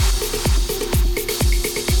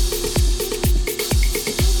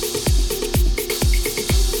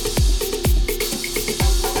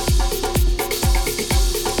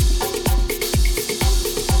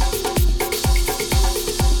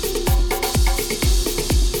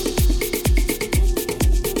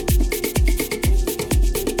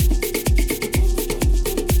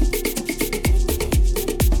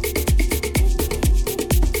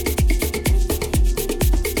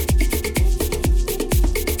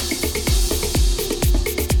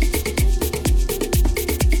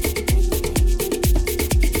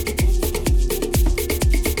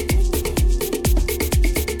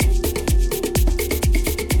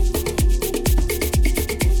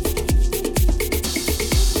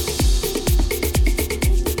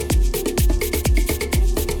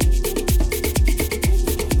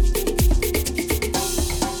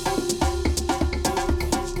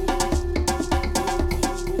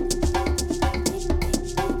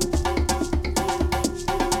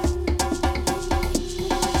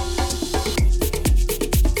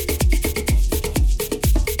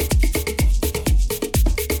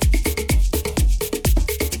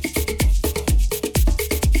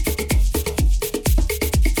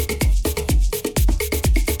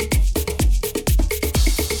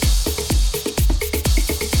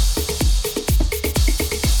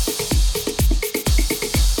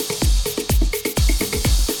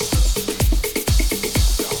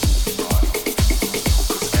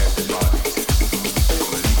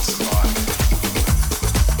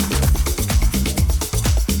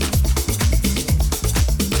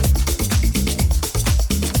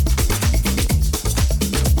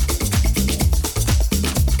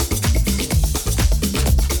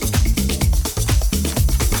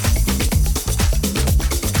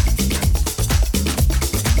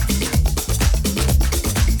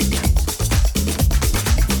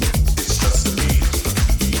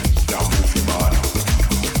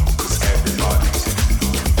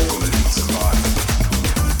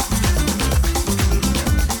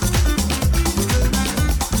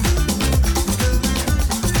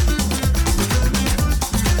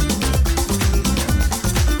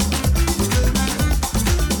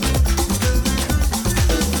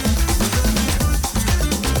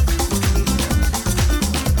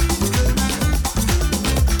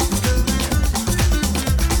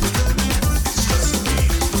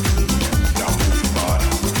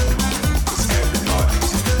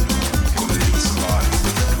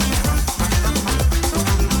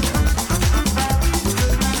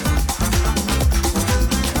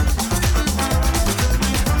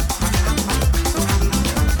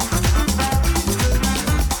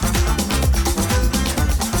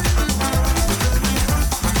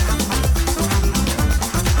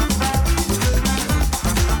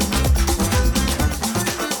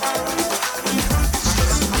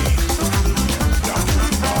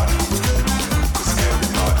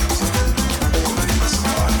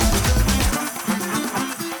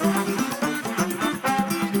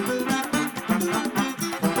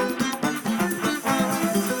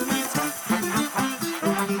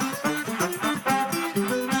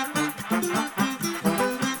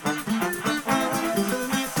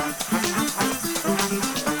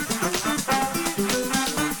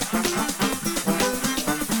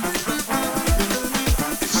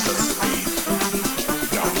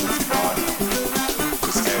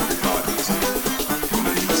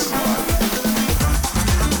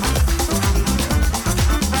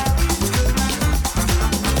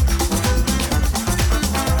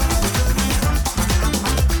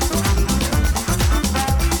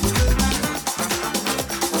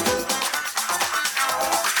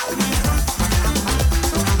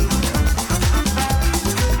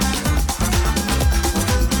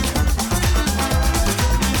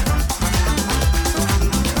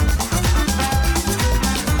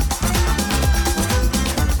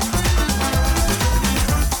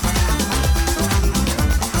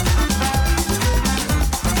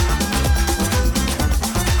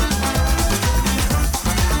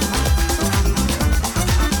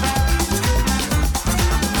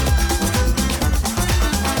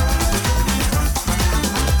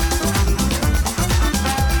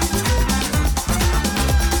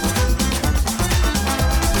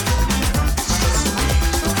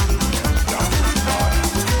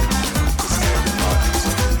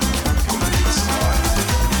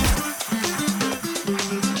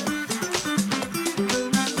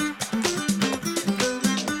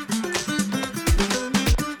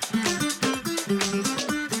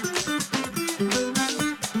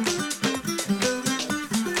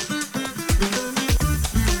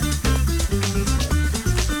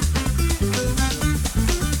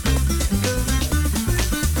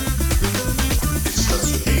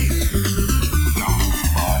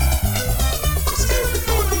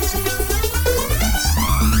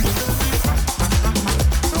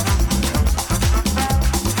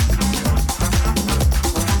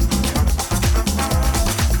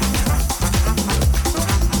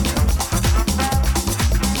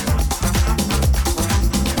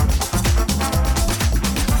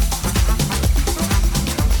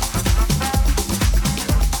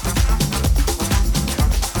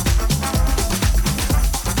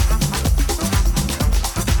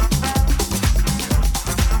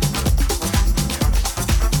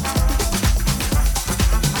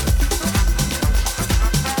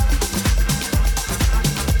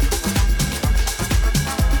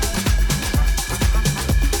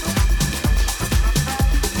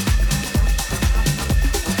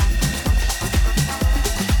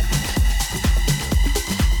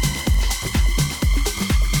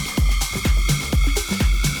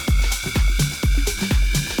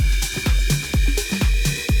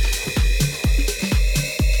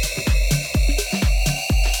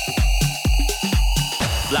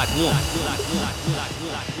 woman.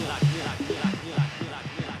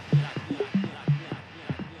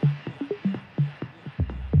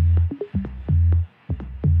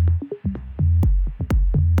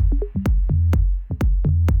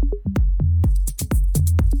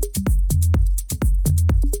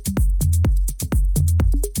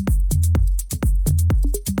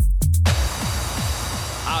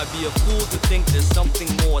 I'd be a fool to think there's something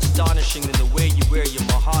more astonishing than the way you wear your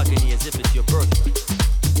mahogany as if it's your birthright.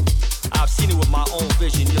 I've seen it with my own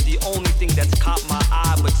vision. You're the only thing that's caught my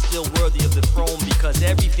eye, but still worthy of the throne, because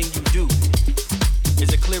everything you do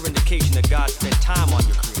is a clear indication that God spent time on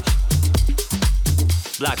your creation.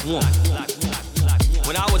 Black woman.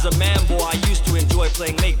 When I was a man boy, I used to enjoy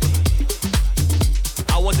playing make-believe.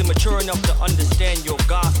 I wasn't mature enough to understand your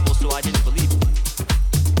gospel, so I didn't believe it.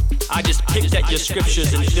 I just picked at your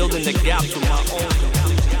scriptures and filled in the gaps with my own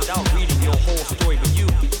conclusions without reading your whole story. But you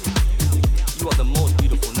are the most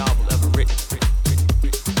beautiful novel ever written.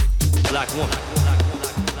 Black woman.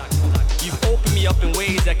 You've opened me up in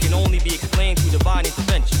ways that can only be explained through divine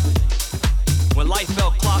intervention. When life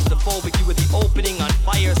felt claustrophobic, you were the opening on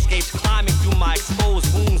fire escapes, climbing through my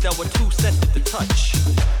exposed wounds that were too sensitive to touch.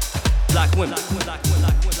 Black women.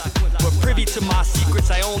 Were privy to my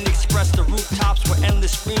secrets, I only expressed the rooftops where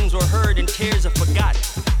endless screams were heard and tears are forgotten.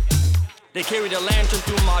 They carried a lantern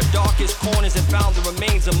through my darkest corners and found the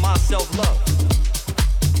remains of my self-love.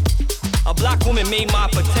 A black woman made my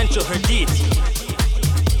potential her deity.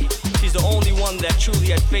 She's the only one that truly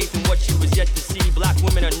had faith in what she was yet to see. Black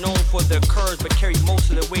women are known for their courage, but carry most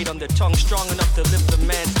of their weight on their tongue, strong enough to lift a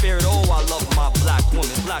man's spirit. Oh, I love my black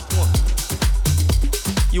woman, black woman.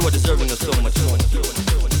 You are deserving of so much more.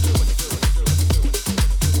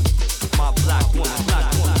 My black woman,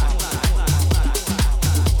 black woman.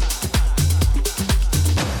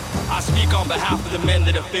 I speak on behalf of the men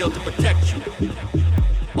that have failed to protect you.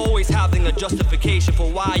 Always having a justification for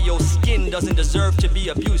why your skin doesn't deserve to be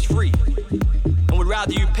abuse-free. And would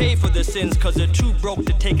rather you pay for their sins cause they're too broke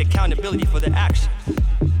to take accountability for their actions.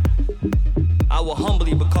 I will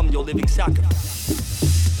humbly become your living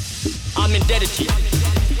sacrifice. I'm indebted to you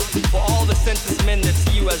for all the senseless men that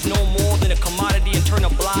see you as no more than a commodity and turn a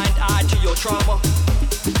blind eye to your trauma,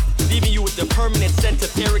 leaving you with the permanent sense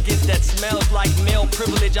of arrogance that smells like male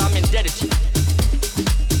privilege. I'm indebted to you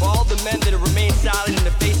for all the men that have remained silent in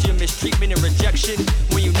the face of your mistreatment and rejection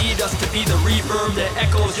when you need us to be the reverb that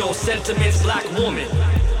echoes your sentiments. Black woman,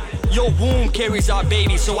 your womb carries our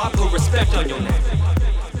baby, so I put respect on your name.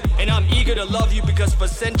 And I'm eager to love you because for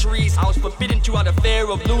centuries I was forbidden to out of fear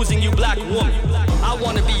of losing you, black woman. I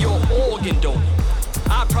want to be your organ donor.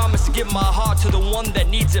 I promise to give my heart to the one that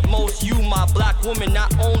needs it most. You, my black woman,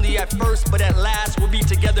 not only at first but at last we'll be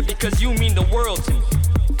together because you mean the world to me.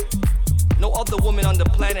 No other woman on the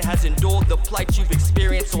planet has endured the plight you've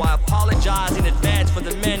experienced, so I apologize in advance for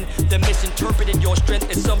the men that misinterpreted your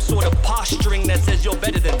strength as some sort of posturing that says you're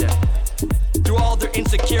better than them. Through all their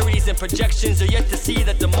insecurities and projections, they're yet to see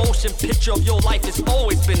that the motion picture of your life has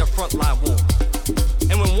always been a frontline war.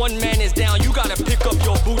 And when one man is down, you gotta pick up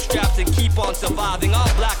your bootstraps and keep on surviving. Our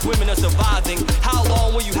black women are surviving. How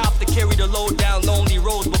long will you have to carry the load down lonely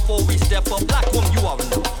roads before we step up? Black woman, you already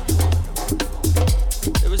know.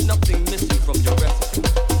 There is nothing missing from your recipe.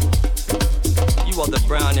 You are the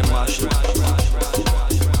brown in my sugar,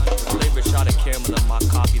 the flavor shot of caramel in my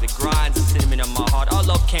coffee, the grinds of cinnamon in my heart. Our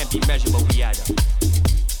love can't be measured, but we add up.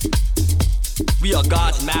 We are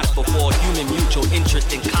God's match before human mutual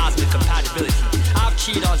interest and cosmic compatibility. I've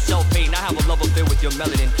cheated on self-hate and I have a love affair with your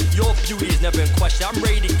melanin. Your beauty is never in question. I'm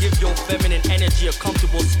ready to give your feminine energy a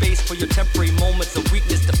comfortable space for your temporary moments of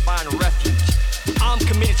weakness to find refuge. I'm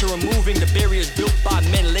committed to removing the barriers built by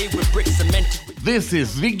men laid with bricks cemented. This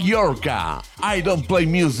is IOrka. I don't play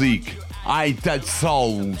music, I touch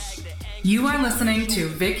souls. You are listening to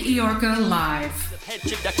IOrka Live. Head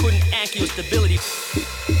chick that couldn't anchor your stability.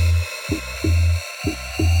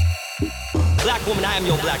 Black woman, I am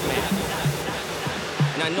your black man.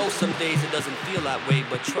 And I know some days it doesn't feel that way,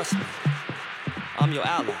 but trust me, I'm your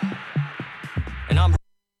ally. And I'm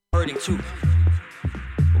hurting too.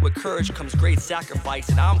 But with courage comes great sacrifice,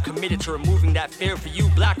 and I'm committed to removing that fear for you,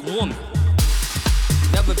 black woman.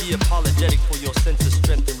 Never be apologetic for your sense of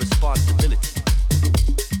strength and responsibility.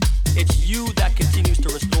 It's you that continues to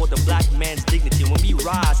restore the black man's dignity. When we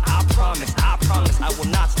rise, I promise, I will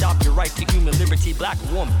not stop your right to human liberty, black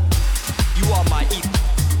woman. You are my equal,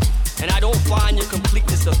 and I don't find your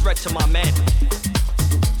completeness a threat to my man.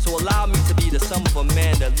 So allow me to be the sum of a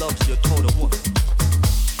man that loves your total woman.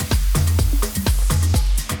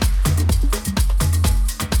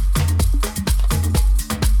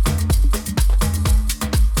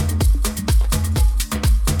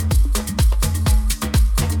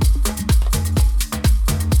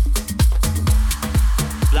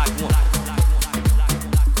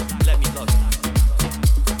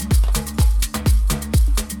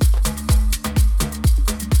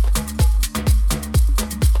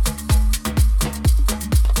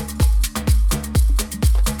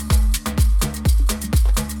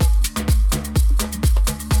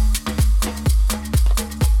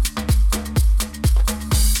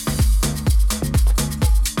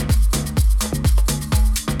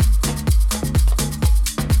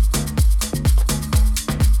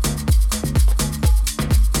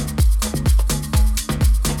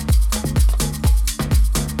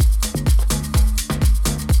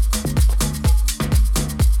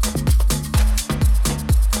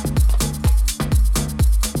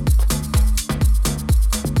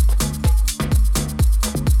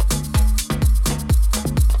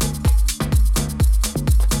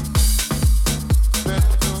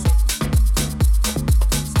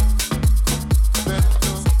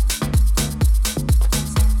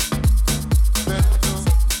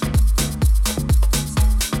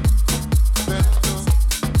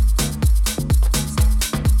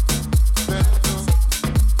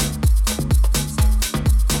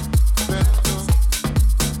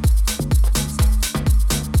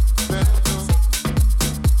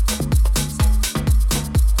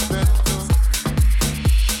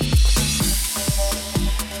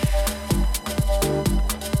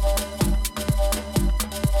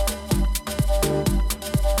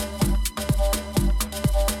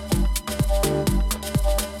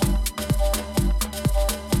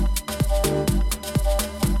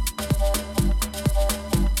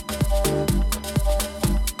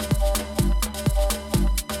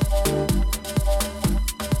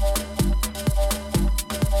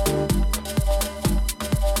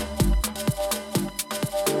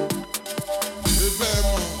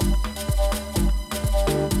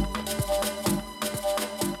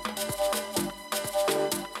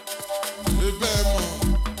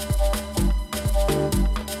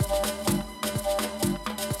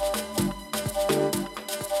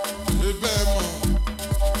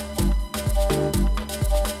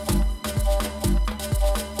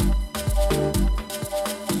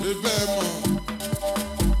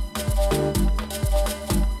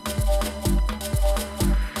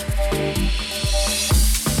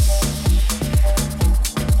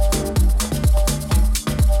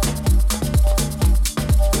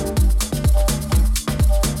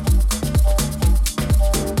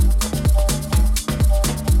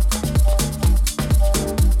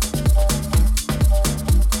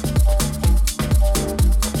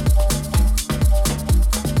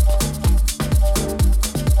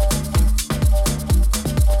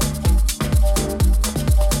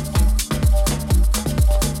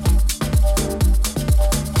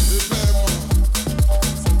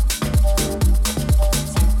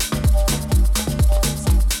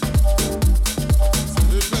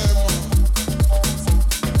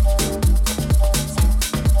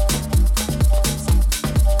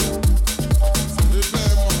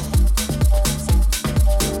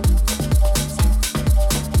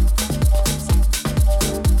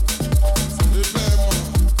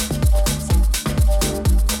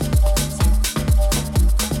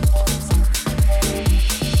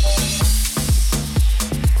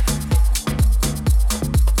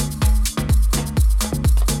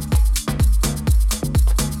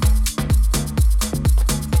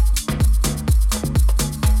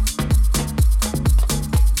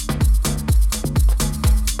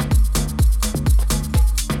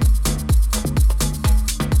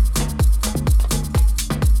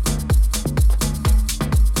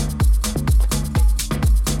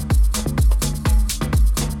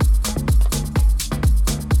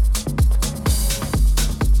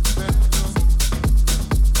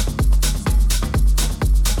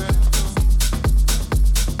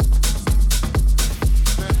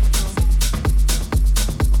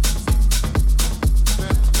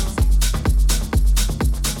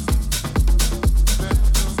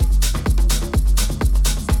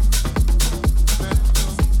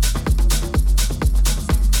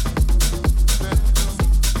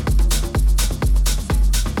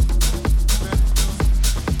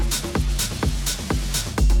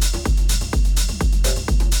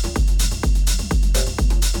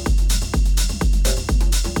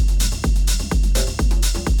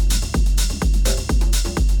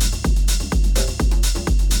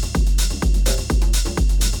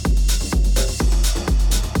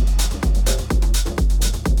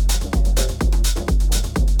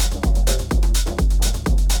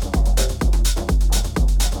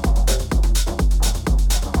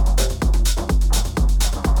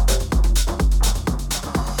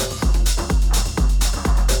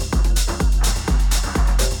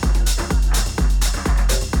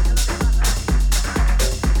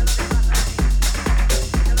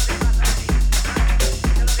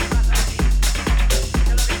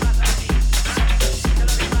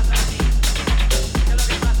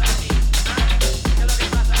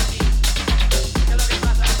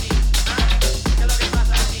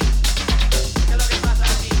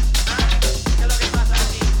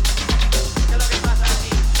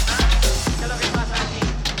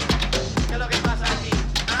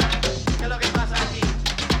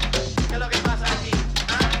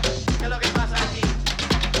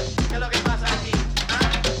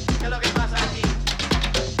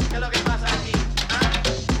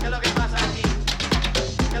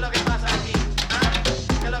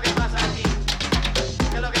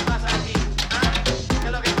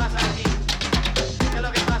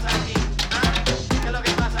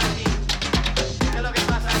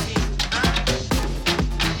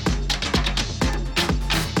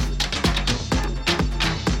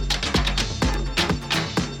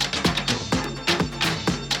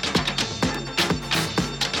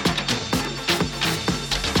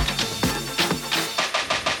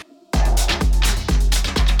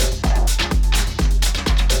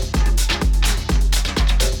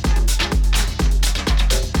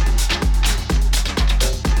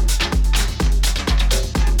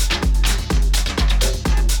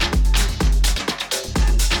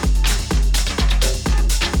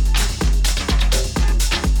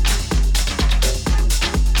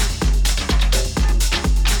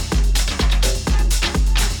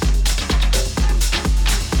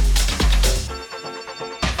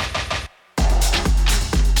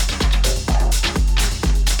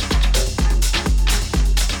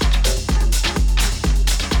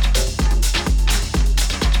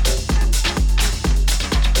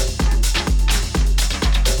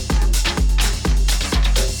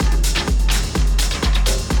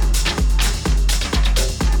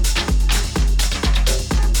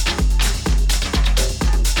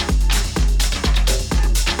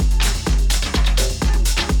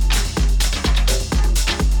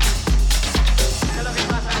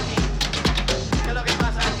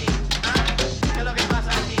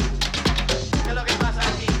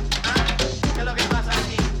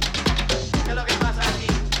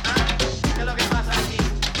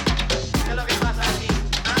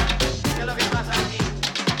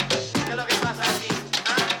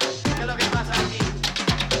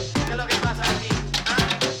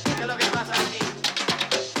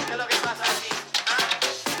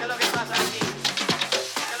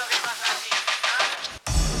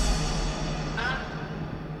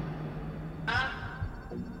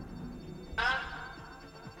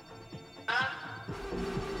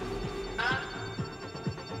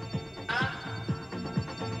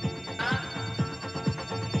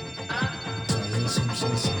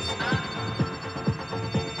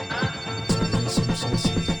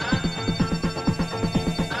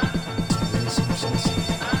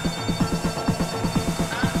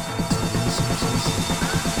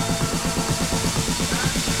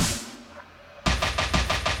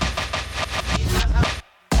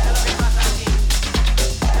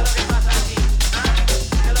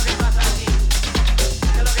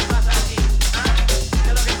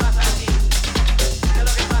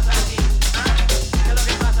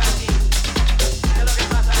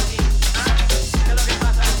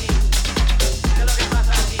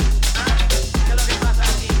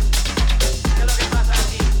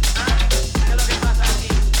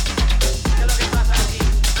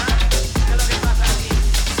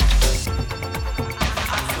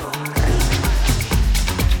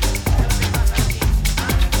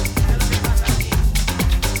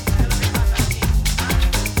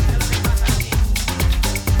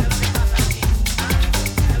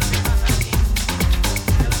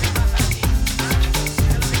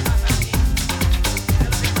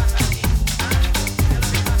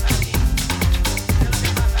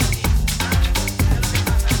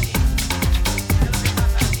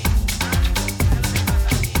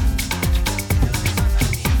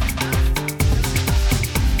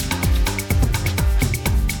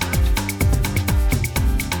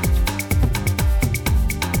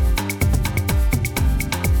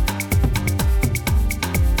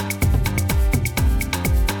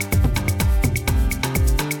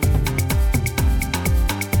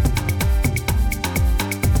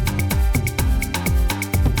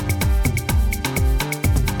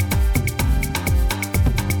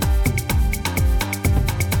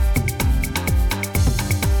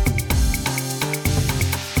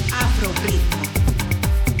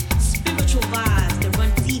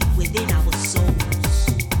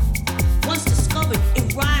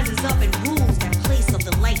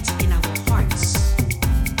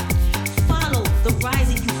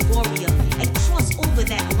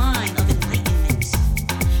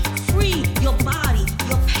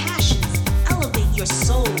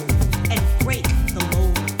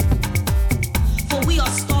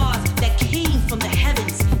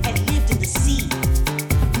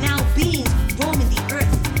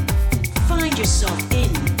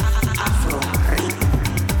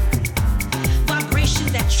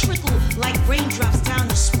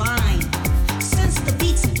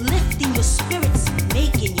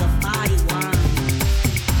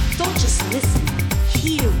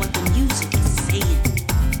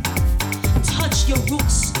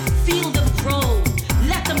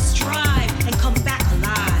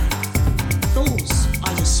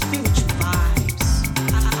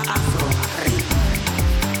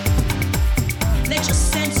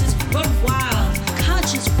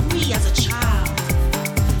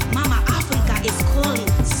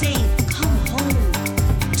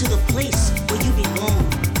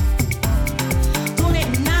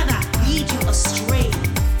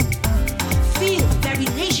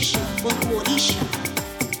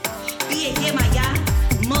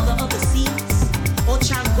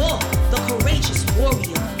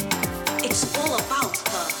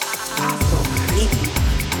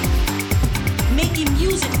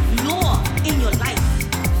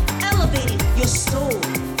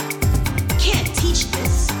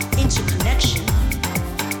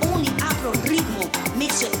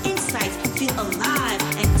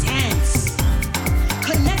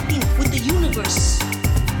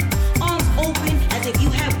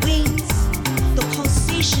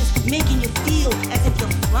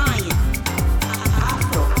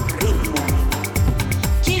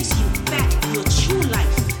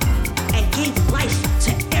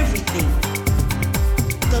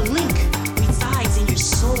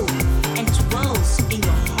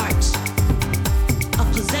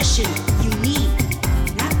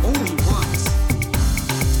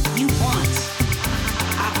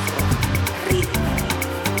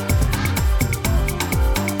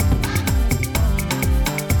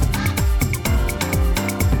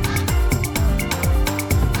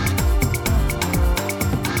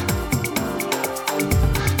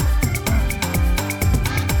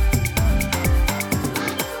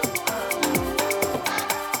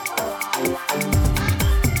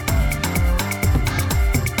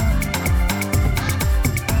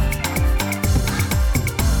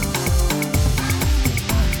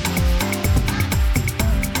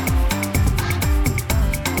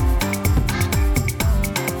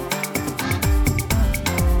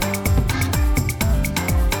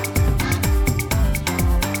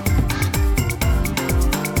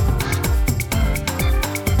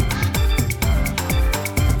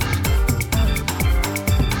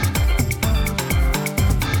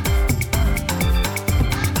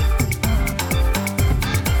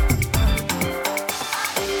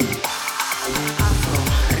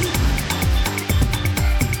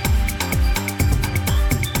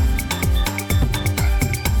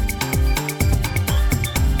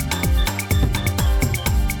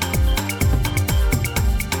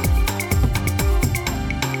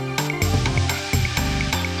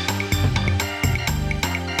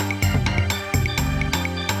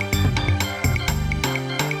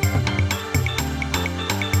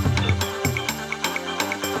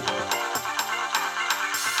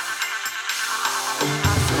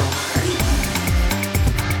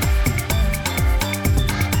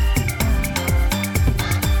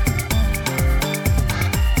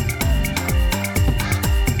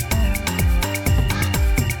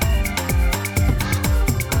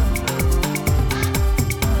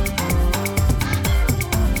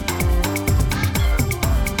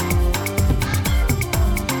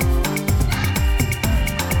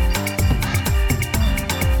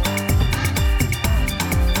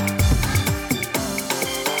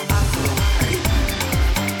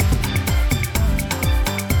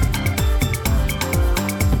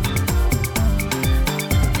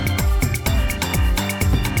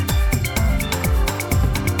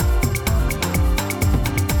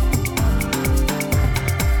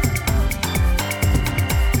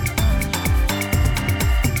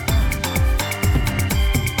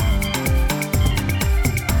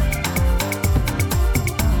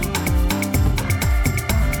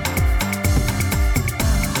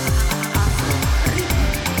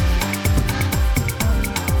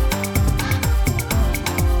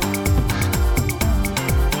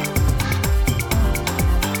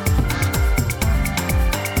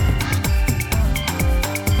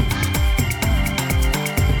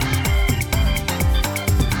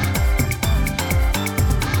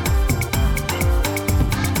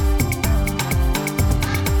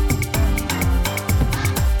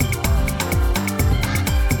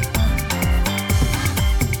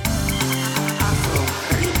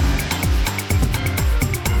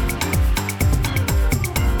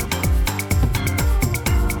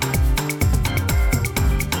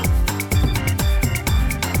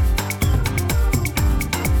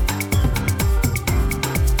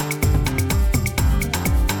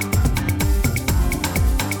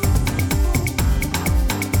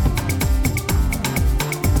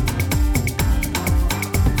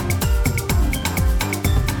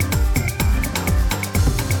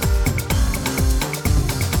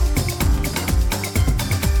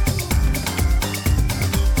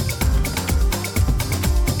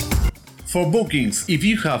 For bookings, if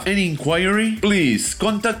you have any inquiry, please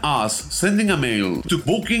contact us sending a mail to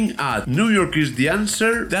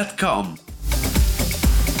booking@newyorkistheanswer.com.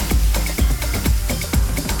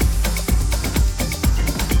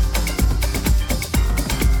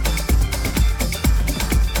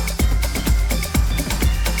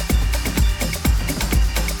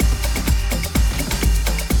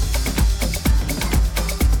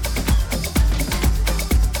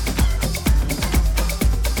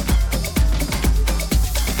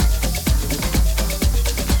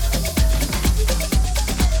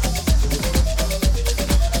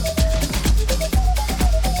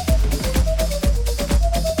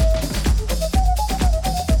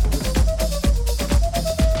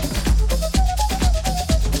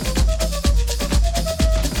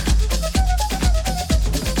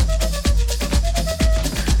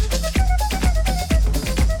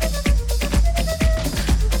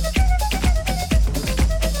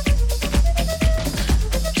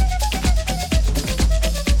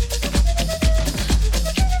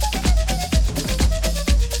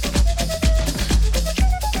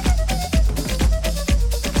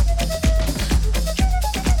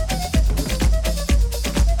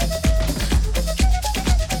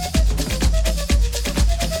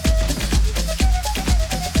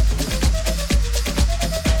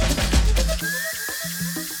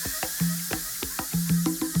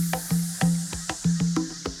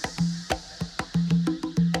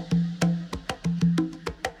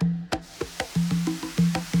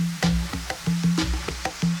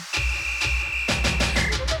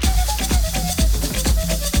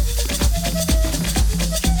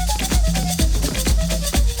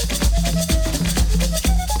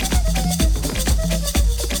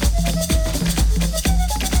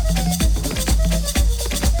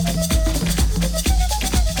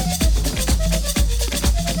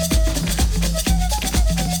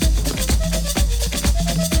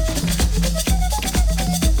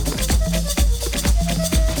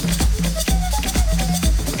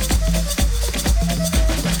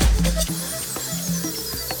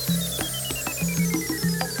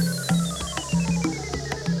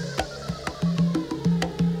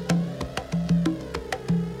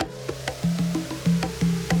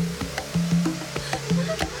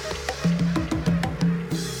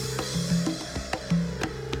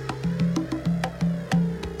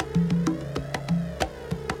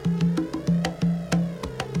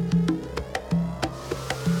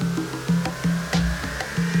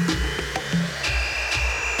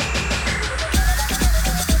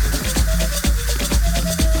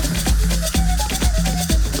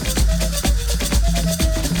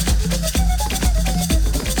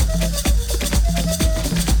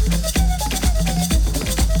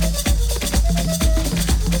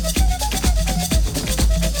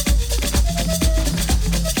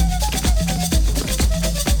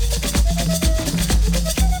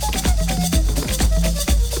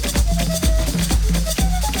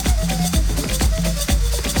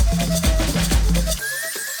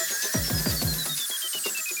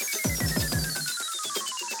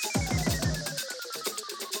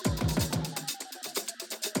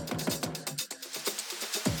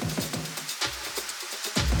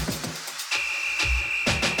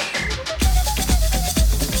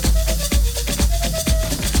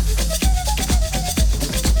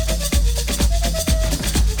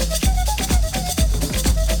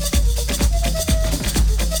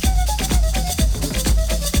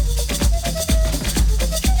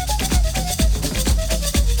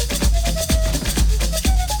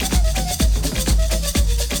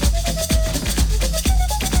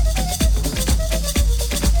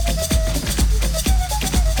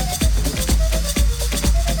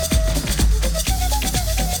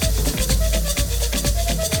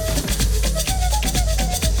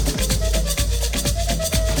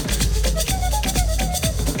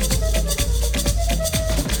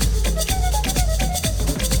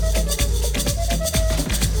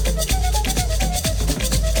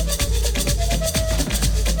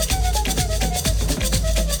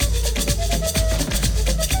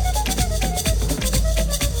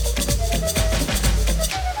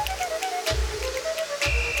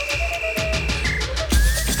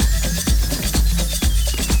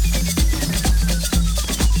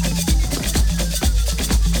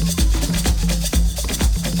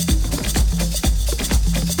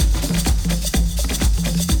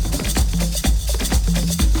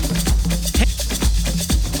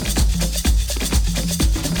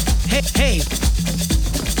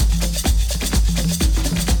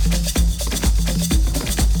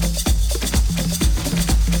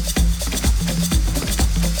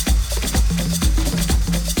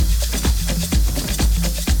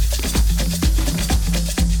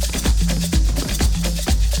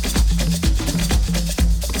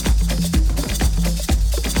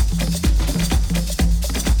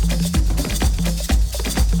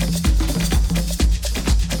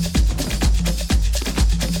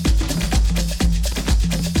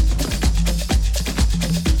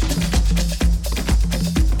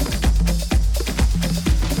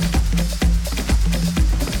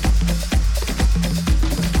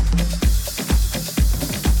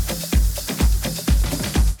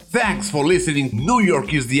 Thanks for listening to New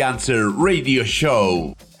York is the Answer radio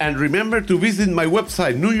show. And remember to visit my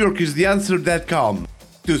website, NewYorkIsTheAnswer.com,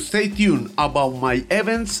 to stay tuned about my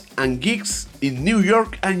events and gigs in New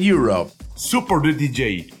York and Europe. Support the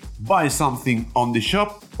DJ. Buy something on the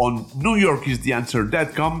shop on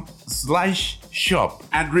NewYorkIsTheAnswer.com/shop.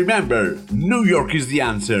 And remember, New York is the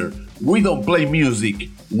answer. We don't play music,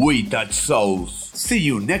 we touch souls. See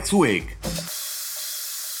you next week.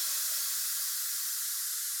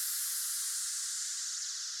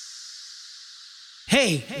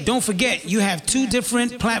 Hey, don't forget, you have two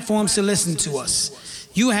different platforms to listen to us.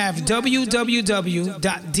 You have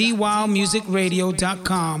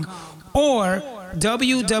www.DWILDmusicradio.com or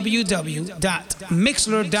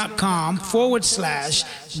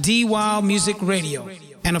www.mixler.com/DWILDmusicradio.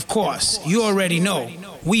 And of course, you already know,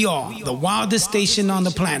 we are the wildest station on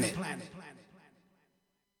the planet.